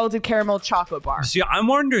ate their salted caramel chocolate bar. See, I'm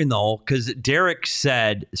wondering, though, because Derek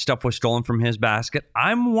said stuff was stolen from his basket.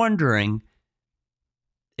 I'm wondering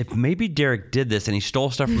if maybe Derek did this and he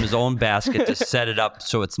stole stuff from his own basket to set it up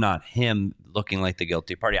so it's not him looking like the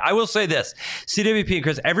guilty party. I will say this, CWP and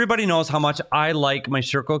Chris, everybody knows how much I like my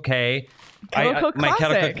Circle K.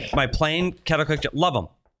 My plain kettle cooked. Love them.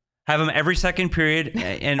 Have them every second period.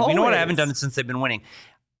 And you know what? I haven't done it since they've been winning.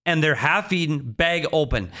 And they're half-eaten, bag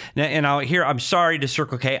open. And now here, I'm sorry to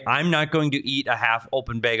Circle K. I'm not going to eat a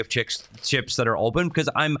half-open bag of chips that are open because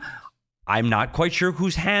I'm not quite sure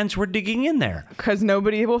whose hands were digging in there. Because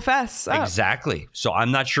nobody will fess up. Exactly. So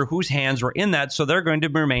I'm not sure whose hands were in that. So they're going to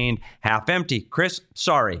remain half empty. Chris,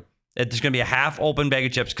 sorry. It's going to be a half open bag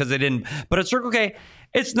of chips because they didn't. But at Circle K,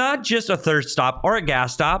 it's not just a thirst stop or a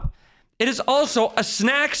gas stop. It is also a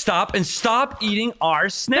snack stop, and stop eating our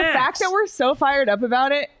snacks. The fact that we're so fired up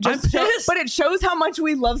about it, but it shows how much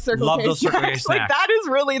we love Circle K snacks. Like, that is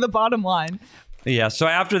really the bottom line. Yeah, so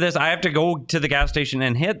after this, I have to go to the gas station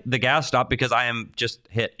and hit the gas stop because I am just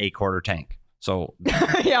hit a quarter tank. So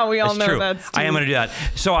yeah, we all know true. That's I am going to do that.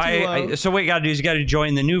 So so what you got to do is you got to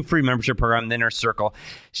join the new free membership program, the Inner Circle.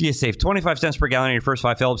 So you save 25 cents per gallon on your first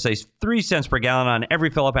 5 fill-ups, saves 3 cents per gallon on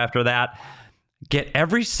every fill-up after that. Get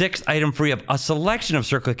every 6th item free of a selection of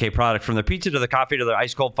Circle K products, from the pizza to the coffee to the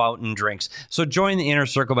ice cold fountain drinks. So join the Inner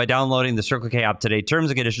Circle by downloading the Circle K app today. Terms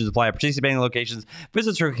and conditions apply at participating locations.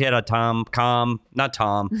 Visit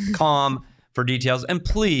CircleK.com for details. And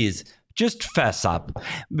please just fess up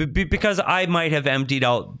because I might have emptied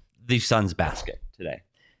out the son's basket today.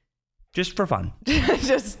 Just for fun.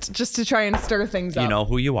 just to try and stir things up. You know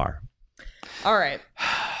who you are. All right.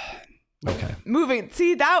 Okay. Moving.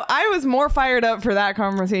 See, that I was more fired up for that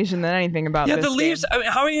conversation than anything about this the Leafs. I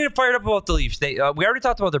mean, how are you get fired up about the Leafs? We already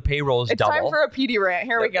talked about their payrolls. It's double. time for a PD rant.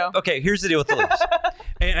 Here we go. Okay, here's the deal with the Leafs.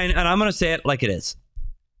 and I'm going to say it like it is.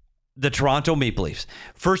 The Toronto Maple Leafs.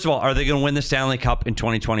 First of all, are they going to win the Stanley Cup in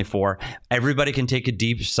 2024? Everybody can take a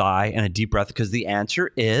deep sigh and a deep breath because the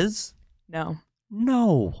answer is... No.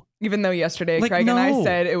 Even though yesterday Craig and I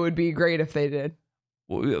said it would be great if they did.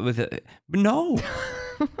 No.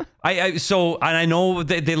 I know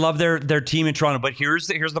they love their team in Toronto, but here's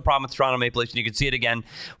the problem with Toronto Maple Leafs, and you can see it again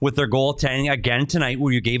with their goaltending again tonight,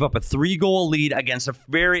 where you gave up a 3-goal lead against a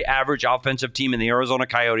very average offensive team in the Arizona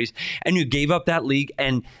Coyotes, and you gave up that lead,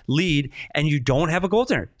 and you don't have a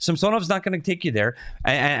goaltender. Samsonov's not going to take you there,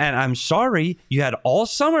 and I'm sorry, you had all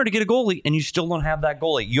summer to get a goalie, and you still don't have that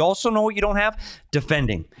goalie. You also know what you don't have?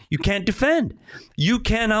 Defending. You can't defend. You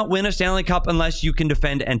cannot win a Stanley Cup unless you can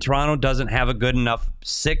defend, and Toronto doesn't have a good enough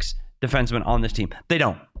 6 defensemen on this team. They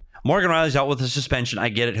don't. Morgan Riley's out with a suspension. I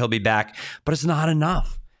get it. He'll be back, but it's not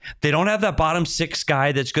enough. They don't have that bottom 6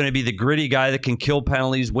 guy that's going to be the gritty guy that can kill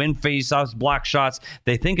penalties, win faceoffs, block shots.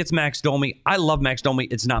 They think it's Max Domi. I love Max Domi.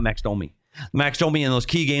 It's not Max Domi. Max Domi in those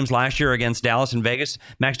key games last year against Dallas and Vegas,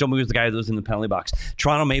 Max Domi was the guy that was in the penalty box.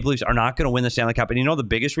 Toronto Maple Leafs are not going to win the Stanley Cup. And you know the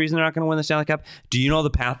biggest reason they're not going to win the Stanley Cup? Do you know the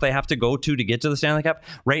path they have to go to get to the Stanley Cup?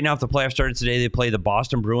 Right now, if the playoffs started today, they play the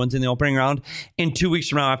Boston Bruins in the opening round. In 2 weeks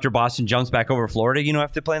from now, after Boston jumps back over Florida, you know,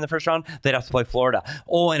 if they play in the first round, they'd have to play Florida.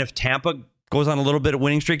 Oh, and if Tampa goes on a little bit of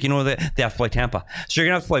winning streak, you know, they have to play Tampa. So you're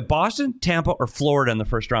going to have to play Boston, Tampa, or Florida in the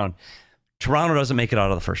first round. Toronto doesn't make it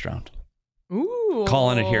out of the first round. Ooh.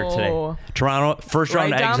 Calling it here today. Toronto, first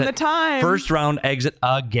round exit. Down the time. First round exit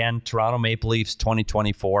again. Toronto Maple Leafs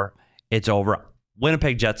 2024. It's over.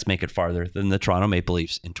 Winnipeg Jets make it farther than the Toronto Maple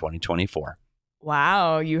Leafs in 2024.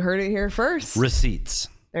 Wow. You heard it here first. Receipts.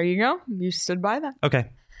 There you go. You stood by that. Okay.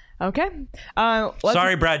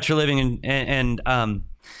 Sorry, Brad, you're living and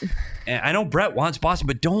I know Brett wants Boston,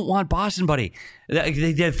 but don't want Boston, buddy.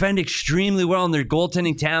 They defend extremely well, and their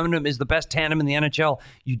goaltending tandem is the best tandem in the NHL.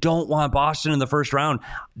 You don't want Boston in the first round.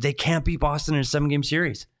 They can't beat Boston in a 7-game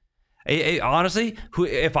series. Honestly,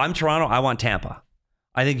 if I'm Toronto, I want Tampa.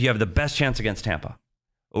 I think you have the best chance against Tampa.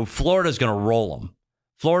 Florida's going to roll them.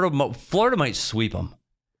 Florida might sweep them.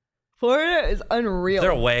 Florida is unreal.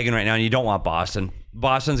 They're a wagon right now, and you don't want Boston.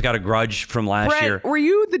 Boston's got a grudge from last year. Were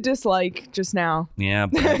you the dislike just now? Yeah,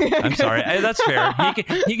 I'm sorry. That's fair.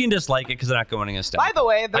 He can dislike it because they're not going against him. By the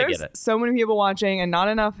way, there's so many people watching and not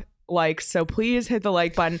enough likes, so please hit the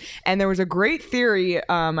like button. And there was a great theory,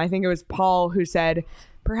 I think it was Paul, who said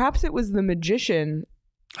perhaps it was the magician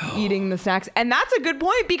eating the snacks. And that's a good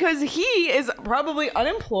point because he is probably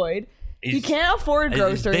unemployed. He can't afford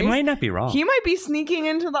groceries. They might not be wrong. He might be sneaking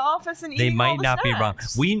into the office and eating all the snacks. They might not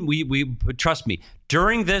be wrong. We trust me.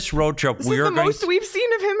 During this road trip, this is the most we've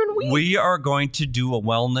seen of him in weeks. We are going to do a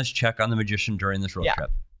wellness check on the magician during this road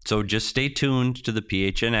trip. So just stay tuned to the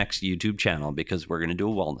PHNX YouTube channel because we're going to do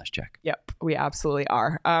a wellness check. Yep, we absolutely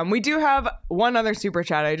are. We do have one other super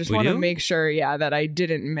chat. I just want to make sure, that I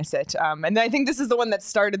didn't miss it. And I think this is the one that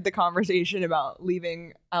started the conversation about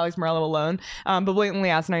leaving Alex Morello alone. But blatantly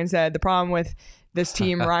asinine said the problem with this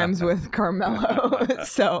team rhymes with Carmelo.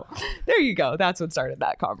 So there you go. That's what started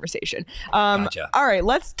that conversation. Gotcha. All right,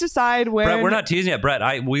 let's decide when. Brett, we're not teasing it, Brett.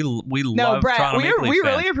 We love Brett, Toronto Maple Leafs we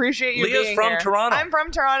really appreciate you Leah's being from here. Toronto. I'm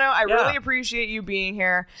from Toronto. I really appreciate you being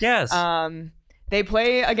here. Yes. They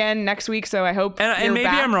play again next week, so I hope. And maybe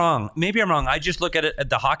I'm wrong. I just look at it at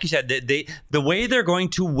the hockey side. The way they're going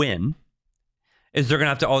to win is they're going to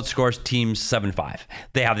have to outscore teams 7-5.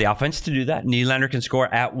 They have the offense to do that. Nylander can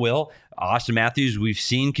score at will. Auston Matthews, we've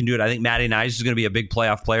seen, can do it. I think Matty Nyes is going to be a big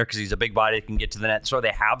playoff player because he's a big body that can get to the net. So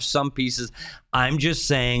they have some pieces. I'm just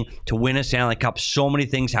saying to win a Stanley Cup, so many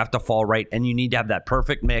things have to fall right, and you need to have that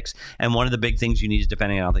perfect mix. And one of the big things you need is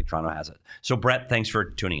defending. I don't think Toronto has it. So, Brett, thanks for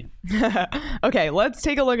tuning in. Okay, let's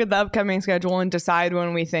take a look at the upcoming schedule and decide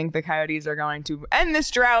when we think the Coyotes are going to end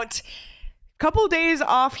this drought. Couple days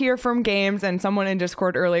off here from games, and someone in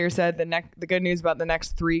Discord earlier said the good news about the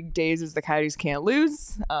next 3 days is the Coyotes can't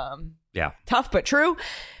lose. Tough but true.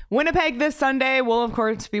 Winnipeg this Sunday. We'll of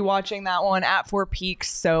course be watching that one at Fort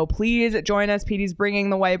Peaks, so please join us. PD's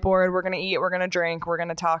bringing the whiteboard. We're gonna eat, we're gonna drink, we're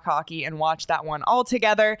gonna talk hockey and watch that one all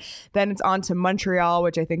together. Then it's on to Montreal,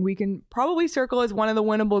 which I think we can probably circle as one of the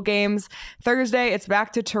winnable games. Thursday it's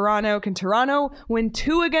back to Toronto. Can Toronto win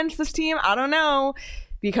 2 against this team? I don't know,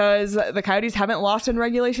 because the Coyotes haven't lost in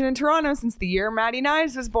regulation in Toronto since the year Matty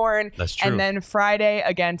Nyes was born. That's true. And then Friday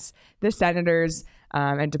against the Senators.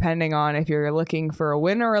 And depending on if you're looking for a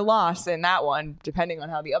win or a loss in that one, depending on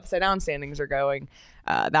how the upside down standings are going,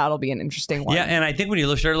 that'll be an interesting one. Yeah, and I think when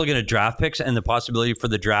you start looking at draft picks and the possibility for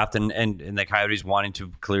the draft and the Coyotes wanting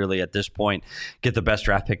to clearly at this point get the best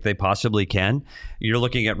draft pick they possibly can, you're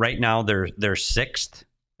looking at right now they're sixth.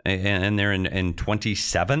 And they're in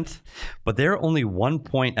 27th, but they're only 1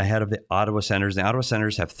 point ahead of the Ottawa Senators. The Ottawa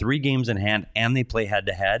Senators have 3 games in hand, and they play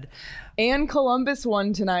head-to-head. And Columbus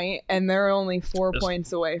won tonight, and they're only 4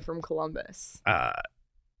 points away from Columbus.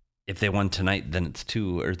 If they won tonight, then it's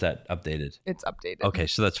 2, or is that updated? It's updated. Okay,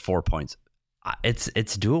 so that's 4 points. It's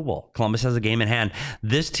doable. Columbus has a game in hand.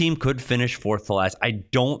 This team could finish 4th to last. I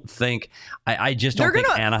don't think. I just don't think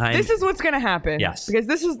Anaheim. This is what's going to happen. Yes, because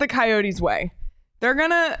this is the Coyotes' way. They're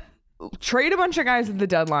going to trade a bunch of guys at the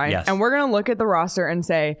deadline, and we're going to look at the roster and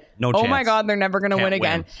say, no oh chance. my God, they're never going to win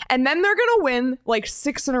again. And then they're going to win like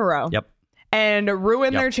 6 in a row. Yep. And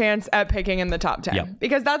ruin their chance at picking in the top 10. Yep.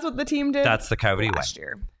 Because that's what the team did. That's the Coyote last way.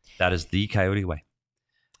 Year. That is the Coyote way.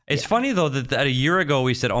 It's funny, though, that a year ago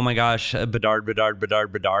we said, oh my gosh, Bedard,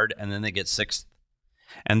 and then they get 6th.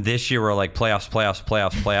 And this year we're like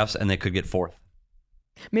playoffs, and they could get 4th.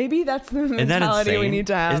 Maybe that's the mentality we need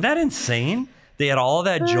to have. Isn't that insane? They had all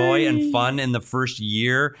that joy and fun in the first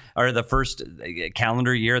year, or the first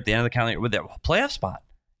calendar year, at the end of the calendar year, with their playoff spot,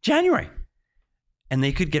 January. And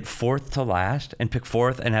they could get 4th to last and pick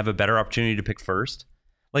 4th and have a better opportunity to pick 1st.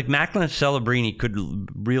 Like Macklin Celebrini could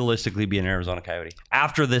realistically be an Arizona Coyote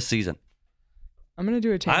after this season. I'm gonna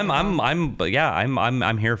do a take.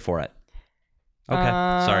 I'm here for it. Okay,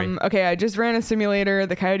 sorry. Okay, I just ran a simulator.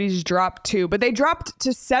 The Coyotes dropped 2, but they dropped to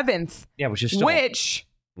 7th. Yeah, which is still...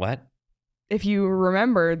 What? If you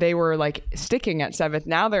remember, they were like sticking at 7th.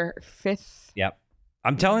 Now they're 5th. Yep.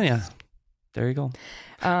 I'm telling you. There you go.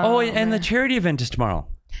 And the charity event is tomorrow.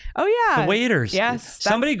 Oh, yeah. The waiters. Yes.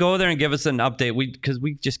 Somebody go there and give us an update because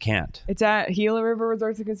we just can't. It's at Gila River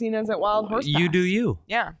Resorts and Casinos at Wild Horse Pass. You do you.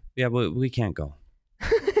 Yeah. Yeah, but we can't go.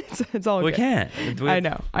 it's all we good. Can't. I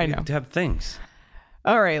know. We have things.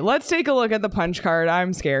 All right. Let's take a look at the punch card.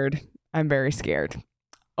 I'm scared. I'm very scared.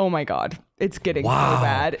 Oh, my God. It's getting so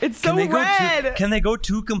bad. It's so red. Can they go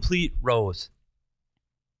 2 complete rows?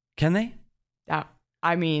 Can they? Yeah.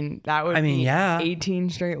 I mean, that would be 18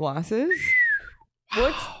 straight losses.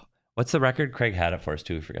 What's the record? Craig had it for us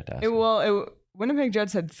too. We forgot to ask. Winnipeg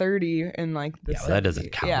Jets had 30 in like the 70s. That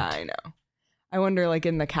doesn't count. Yeah, I know. I wonder like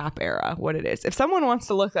in the cap era what it is. If someone wants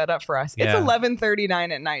to look that up for us, it's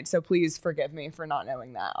 11:39 at night. So please forgive me for not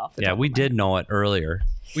knowing that off the top we of my did head. know it earlier.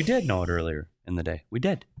 We did know it earlier in the day. We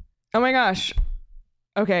did. Oh my gosh.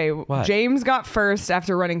 Okay, what? James got first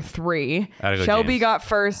after running 3. Shelby got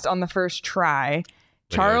first on the first try.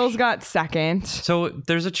 Charles got second. So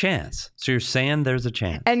there's a chance. So you're saying there's a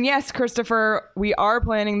chance. And yes, Christopher, we are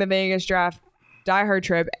planning the Vegas draft diehard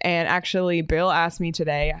trip. And actually, Bill asked me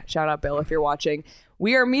today, shout out Bill if you're watching,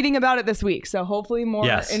 we are meeting about it this week. So hopefully more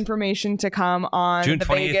information to come on June the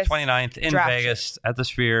 20th, Vegas 29th in Vegas at the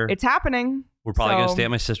Sphere. It's happening. We're probably going to stay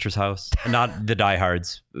at my sister's house. Not the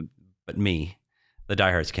diehards, but me. The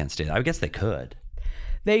diehards can't stay. I guess they could.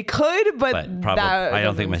 They could, but probably, I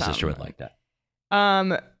don't think my sister would like that.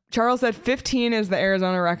 Charles said 15 is the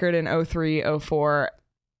Arizona record in 03-04.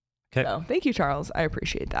 Okay. So thank you, Charles. I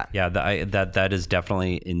appreciate that. Yeah, that is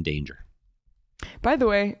definitely in danger. By the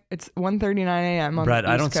way, it's 1:39 a.m. on Brett, the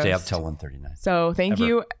East I don't Coast. stay up till 1:39. So thank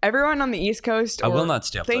you, everyone on the East Coast. I will not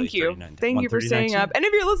stay up till 1:39. Thank you for staying up. And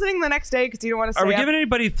if you're listening the next day because you don't want to stay up. Are we giving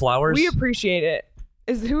anybody flowers? We appreciate it.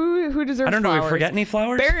 Who deserves flowers? I don't know. We forget any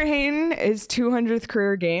flowers? Barry Hayden is 200th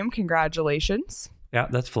career game. Congratulations. Yeah,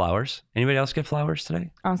 that's flowers. Anybody else get flowers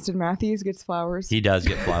today? Auston Matthews gets flowers. He does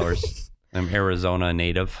get flowers. I'm Arizona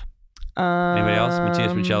native. Anybody else?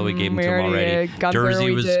 Matthias Michel, we gave him to him already.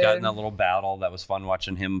 Jersey was got in that little battle. That was fun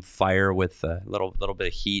watching him fire with a little bit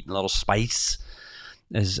of heat and a little spice,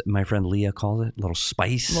 as my friend Leah calls it. A little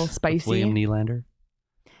spice. A little spicy. William Nylander.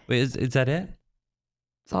 Wait, is that it?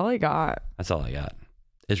 That's all I got. That's all I got.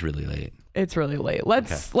 It's really late. It's really late.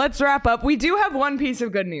 Let's wrap up. We do have one piece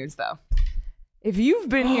of good news, though. If you've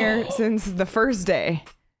been here since the first day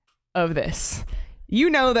of this, you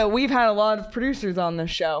know that we've had a lot of producers on this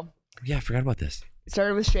show. Yeah, I forgot about this. It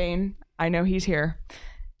started with Shane. I know he's here.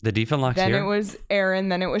 The Defenlock's here. Then it was Aaron.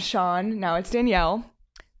 Then it was Sean. Now it's Danielle.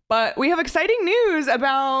 But we have exciting news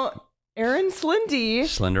about Aaron Slindy.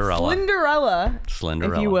 Slinderella,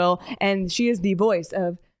 if you will. And she is the voice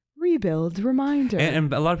of Rebuild Reminder.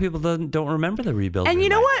 And a lot of people don't remember the Rebuild Reminder. And you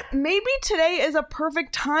know what? Maybe Maybe today is a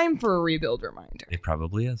perfect time for a Rebuild Reminder. It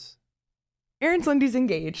probably is. Aaron Slindy's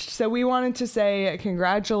engaged. So we wanted to say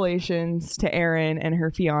congratulations to Aaron and her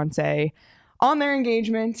fiance on their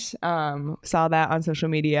engagement. Saw that on social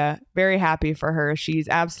media. Very happy for her. She's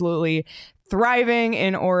absolutely thriving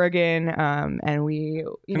in Oregon. And we,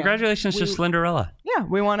 congratulations to Slenderella. Yeah,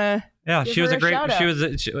 we want to. Yeah, she was a great.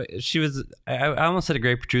 She was. I almost said a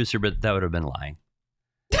great producer, but that would have been lying.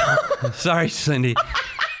 Sorry, Cindy.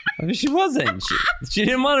 She wasn't. She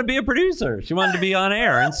didn't want to be a producer. She wanted to be on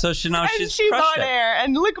air, and so she's on air.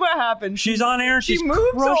 And look what happened. She's on air. She's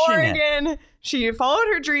moved to Oregon. It. She followed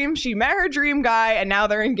her dream. She met her dream guy, and now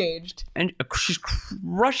they're engaged. And she's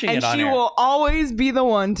crushing it on air. And she will always be the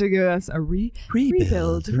one to give us a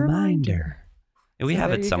rebuild reminder. We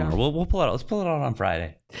have it somewhere. We'll pull it out. Let's pull it out on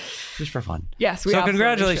Friday, just for fun. Yes. So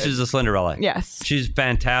congratulations to Slenderella. Yes. She's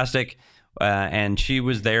fantastic. And she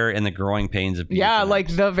was there in the growing pains of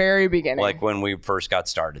like the very beginning, like when we first got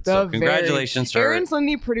started. So congratulations to her. Aaron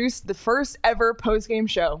Slindy produced the first ever post-game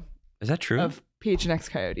show. Is that true? Of PHNX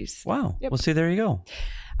Coyotes. Wow. Yep. Well, see, there you go.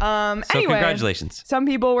 So anyway, congratulations. Some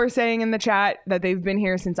people were saying in the chat that they've been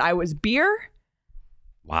here since I was beer.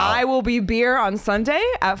 Wow. I will be beer on Sunday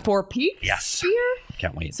at 4 Peaks. Yes. Beer.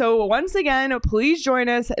 Can't wait. So once again, please join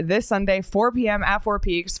us this Sunday, 4 p.m. at 4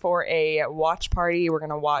 Peaks for a watch party. We're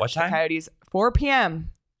going to watch the Coyotes 4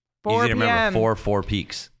 p.m. 4 Easy to p.m. remember, 4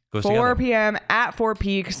 Peaks. Goes 4 together. P.m. at 4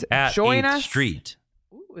 Peaks. At join 8th us. Street,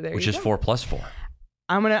 which is 4 plus 4.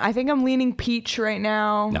 I think I'm leaning peach right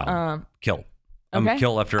now. No, kilt. Okay. I'm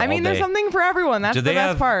kilt lifter all day. There's something for everyone. That's the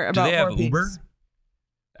best part about 4 Peaks. Do they have Uber?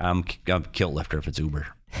 I'm kilt lifter if it's Uber.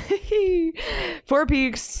 4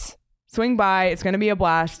 Peaks. Swing by. It's going to be a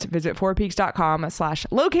blast. Visit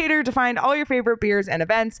 4peaks.com/locator to find all your favorite beers and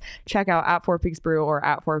events. Check out at 4 Peaks Brew or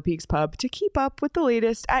at 4 Peaks Pub to keep up with the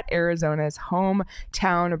latest at Arizona's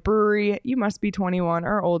hometown brewery. You must be 21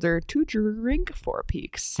 or older to drink 4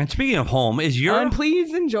 Peaks. And speaking of home, and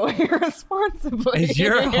please enjoy responsibly. Is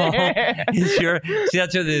your home? See,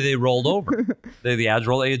 that's what they rolled over. The ads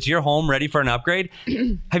rolled. Is your home ready for an upgrade?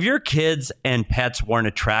 Have your kids and pets worn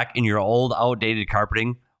a track in your old, outdated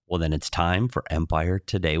carpeting? Well, then it's time for Empire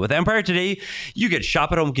Today. With Empire Today, you get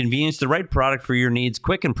shop-at-home convenience, the right product for your needs,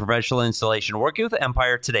 quick and professional installation. Working with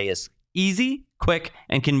Empire Today is easy, quick,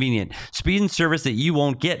 and convenient. Speed and service that you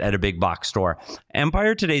won't get at a big box store.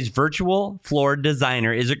 Empire Today's virtual floor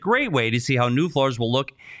designer is a great way to see how new floors will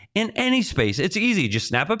look in any space. It's easy. Just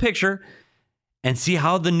snap a picture and see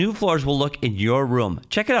how the new floors will look in your room.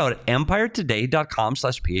 Check it out at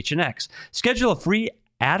empiretoday.com/PHNX. Schedule a free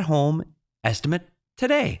at-home estimate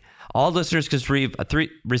today. All listeners can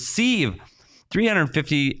receive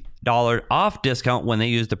 $350 off discount when they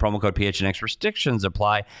use the promo code PHNX. Restrictions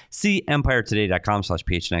apply. See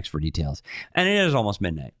empiretoday.com/PHNX for details. And it is almost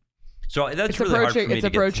midnight. So that's really hard for me to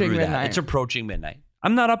get through midnight. That. It's approaching midnight.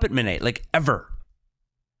 I'm not up at midnight, like ever.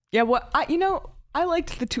 Yeah, well, I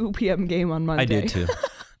liked the 2 p.m. game on Monday. I did too.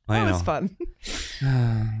 That was fun.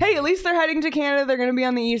 Hey, at least they're heading to Canada. They're going to be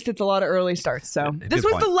on the East. It's a lot of early starts. So this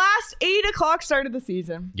was the last 8 o'clock start of the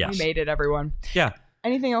season. Yes. We made it, everyone. Yeah.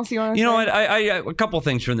 Anything else you want to say? You know what? I a couple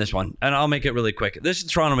things from this one, and I'll make it really quick. This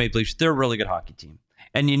is Toronto Maple Leafs. They're a really good hockey team.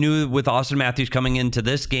 And you knew with Auston Matthews coming into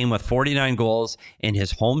this game with 49 goals in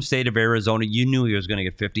his home state of Arizona, you knew he was going to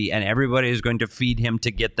get 50, and everybody is going to feed him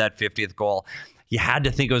to get that 50th goal. You had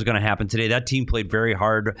to think it was going to happen today. That team played very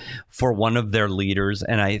hard for one of their leaders,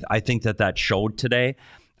 and I think that showed today.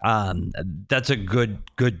 That's a good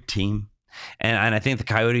team. And I think the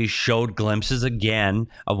Coyotes showed glimpses again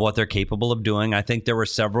of what they're capable of doing. I think there were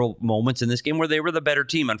several moments in this game where they were the better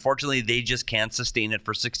team. Unfortunately, they just can't sustain it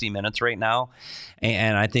for 60 minutes right now.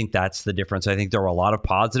 And I think that's the difference. I think there were a lot of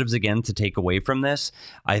positives, again, to take away from this.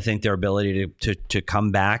 I think their ability to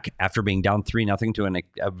come back after being down 3-0 to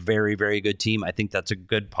a very, very good team. I think that's a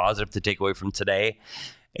good positive to take away from today.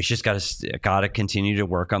 It's just got to continue to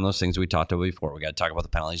work on those things we talked about before. We got to talk about the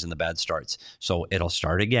penalties and the bad starts. So it'll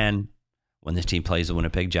start again when this team plays the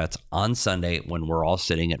Winnipeg Jets on Sunday, when we're all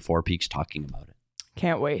sitting at 4 Peaks talking about it.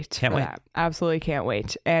 Can't wait. Can't wait. That. Absolutely can't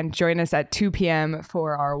wait. And join us at 2 p.m.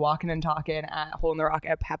 for our Walking and Talking at Hole in the Rock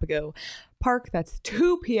at Papago Park. That's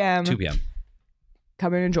 2 p.m. 2 p.m.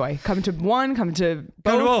 Come and enjoy. Come to one, come to both.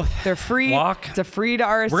 Come to both. They're free. Walk. It's a free to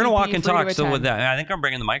RSVP. We're going to walk and talk. So with that, I think I'm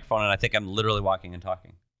bringing the microphone, and I think I'm literally walking and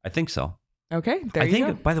talking. I think so. Okay, there you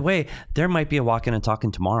go. By the way, there might be a walking and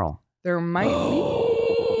talking tomorrow. There might be.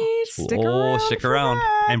 Stick around.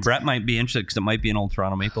 And Brett might be interested because it might be an old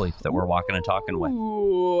Toronto Maple Leaf that we're walking and talking with.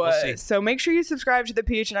 We'll see. So make sure you subscribe to the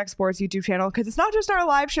PHNX Sports YouTube channel, because it's not just our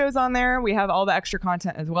live shows on there. We have all the extra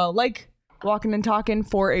content as well, like Walking and Talking,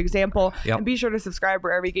 for example. Yep. And be sure to subscribe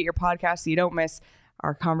wherever you get your podcasts so you don't miss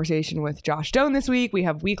our conversation with Josh Doan this week. We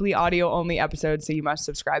have weekly audio-only episodes, so you must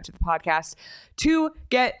subscribe to the podcast to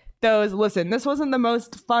get those. Listen, this wasn't the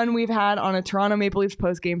most fun we've had on a Toronto Maple Leafs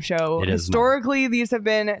postgame show. It is Historically, these have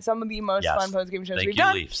been some of the most fun postgame shows we've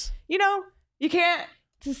done. Leafs. You know, you can't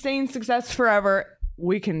sustain success forever.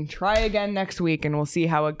 We can try again next week and we'll see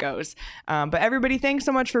how it goes. But everybody, thanks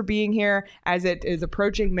so much for being here as it is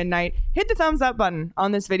approaching midnight. Hit the thumbs up button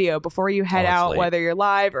on this video before you head out, whether you're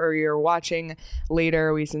live or you're watching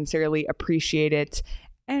later. We sincerely appreciate it.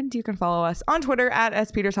 And you can follow us on Twitter at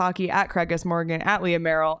SPetersHockey, at Craig S. Morgan, at Leah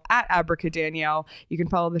Merrill, at Abracadanielle. You can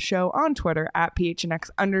follow the show on Twitter at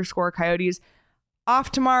PHNX_Coyotes.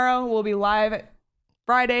 Off tomorrow. We'll be live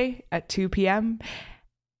Friday at 2 p.m.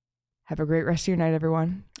 Have a great rest of your night,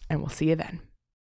 everyone, and we'll see you then.